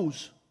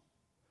clothes.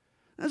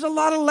 There's a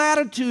lot of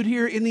latitude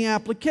here in the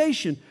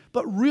application,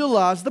 but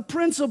realize the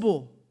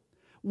principle.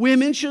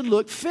 Women should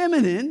look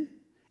feminine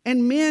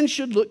and men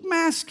should look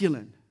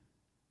masculine.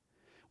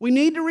 We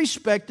need to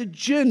respect the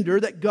gender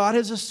that God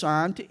has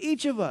assigned to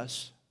each of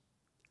us.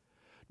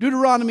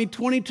 Deuteronomy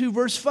 22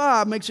 verse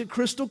 5 makes it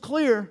crystal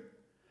clear.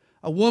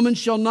 A woman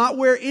shall not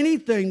wear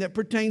anything that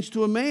pertains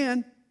to a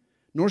man,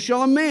 nor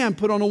shall a man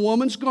put on a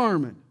woman's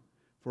garment,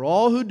 for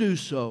all who do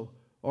so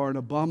are an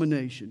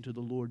abomination to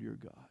the Lord your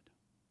God.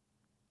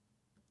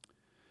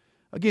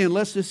 Again,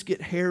 lest this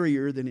get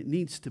hairier than it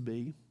needs to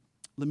be,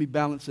 let me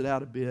balance it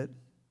out a bit.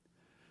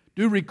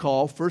 Do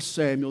recall 1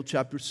 Samuel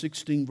chapter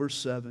 16, verse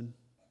 7.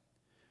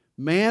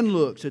 Man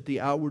looks at the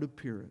outward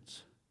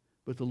appearance,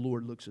 but the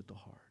Lord looks at the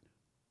heart.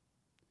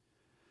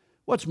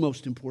 What's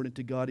most important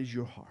to God is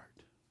your heart,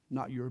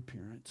 not your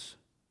appearance.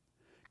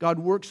 God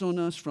works on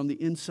us from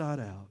the inside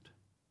out.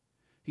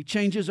 He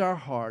changes our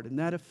heart, and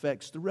that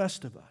affects the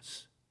rest of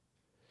us.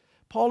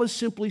 Paul is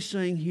simply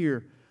saying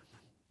here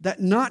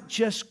that not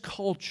just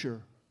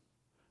culture,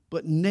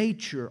 but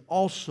nature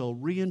also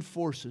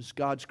reinforces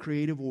God's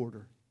creative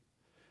order.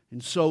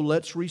 And so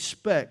let's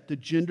respect the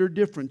gender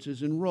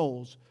differences and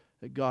roles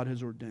that God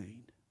has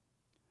ordained.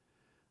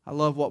 I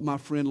love what my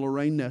friend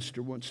Lorraine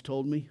Nestor once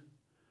told me.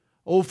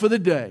 Oh, for the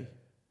day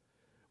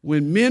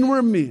when men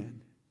were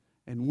men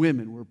and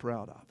women were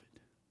proud of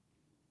it.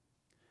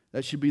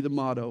 That should be the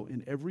motto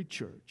in every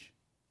church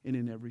and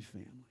in every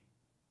family.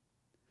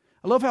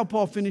 I love how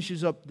Paul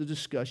finishes up the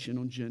discussion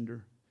on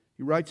gender.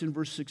 He writes in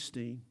verse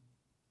 16,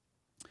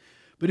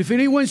 "But if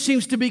anyone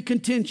seems to be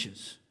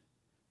contentious,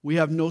 we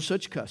have no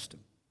such custom,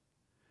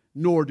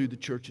 nor do the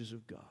churches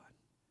of God."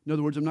 In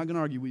other words, I'm not going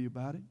to argue with you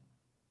about it.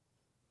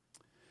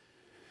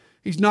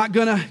 He's not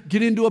going to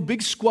get into a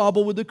big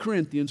squabble with the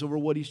Corinthians over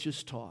what he's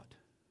just taught.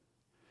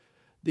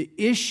 The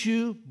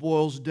issue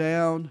boils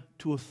down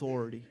to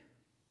authority.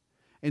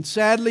 And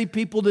sadly,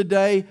 people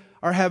today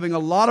are having a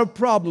lot of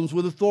problems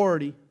with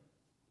authority.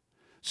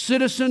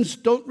 Citizens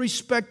don't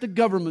respect the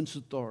government's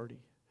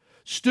authority.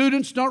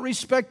 Students don't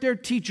respect their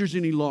teachers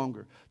any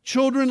longer.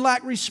 Children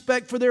lack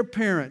respect for their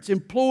parents.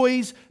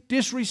 Employees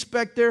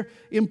disrespect their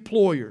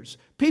employers.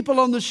 People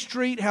on the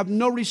street have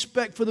no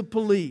respect for the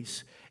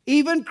police.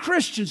 Even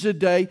Christians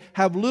today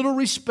have little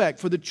respect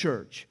for the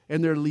church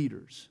and their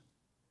leaders.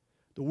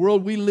 The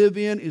world we live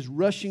in is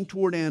rushing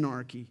toward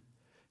anarchy.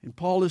 And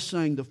Paul is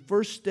saying the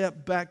first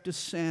step back to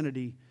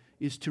sanity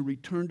is to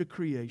return to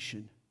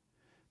creation.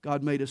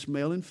 God made us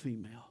male and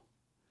female.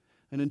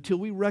 And until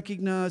we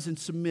recognize and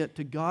submit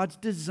to God's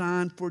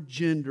design for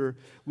gender,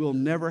 we'll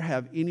never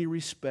have any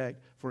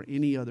respect for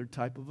any other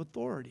type of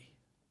authority.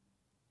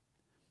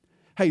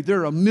 Hey,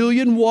 there are a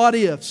million what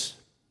ifs.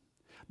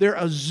 There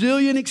are a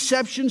zillion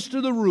exceptions to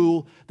the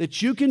rule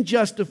that you can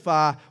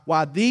justify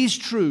why these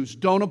truths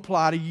don't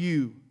apply to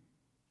you.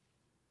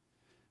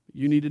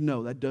 You need to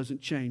know that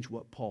doesn't change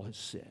what Paul has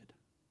said.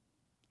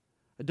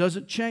 It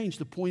doesn't change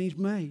the point he's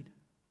made.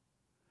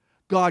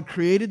 God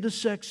created the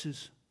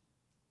sexes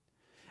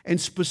and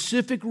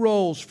specific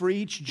roles for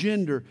each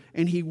gender,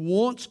 and He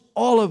wants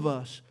all of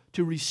us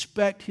to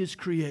respect His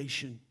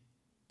creation.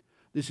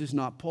 This is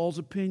not Paul's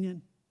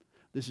opinion.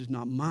 This is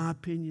not my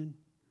opinion.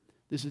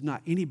 This is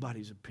not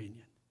anybody's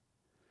opinion.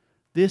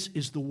 This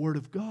is the Word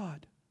of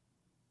God.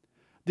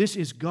 This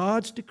is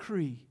God's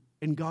decree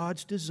and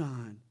God's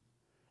design.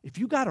 If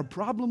you got a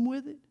problem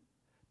with it,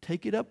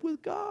 take it up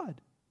with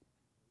God.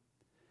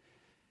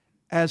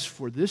 As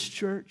for this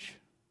church,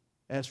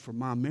 as for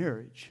my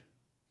marriage,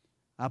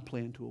 I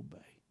plan to obey.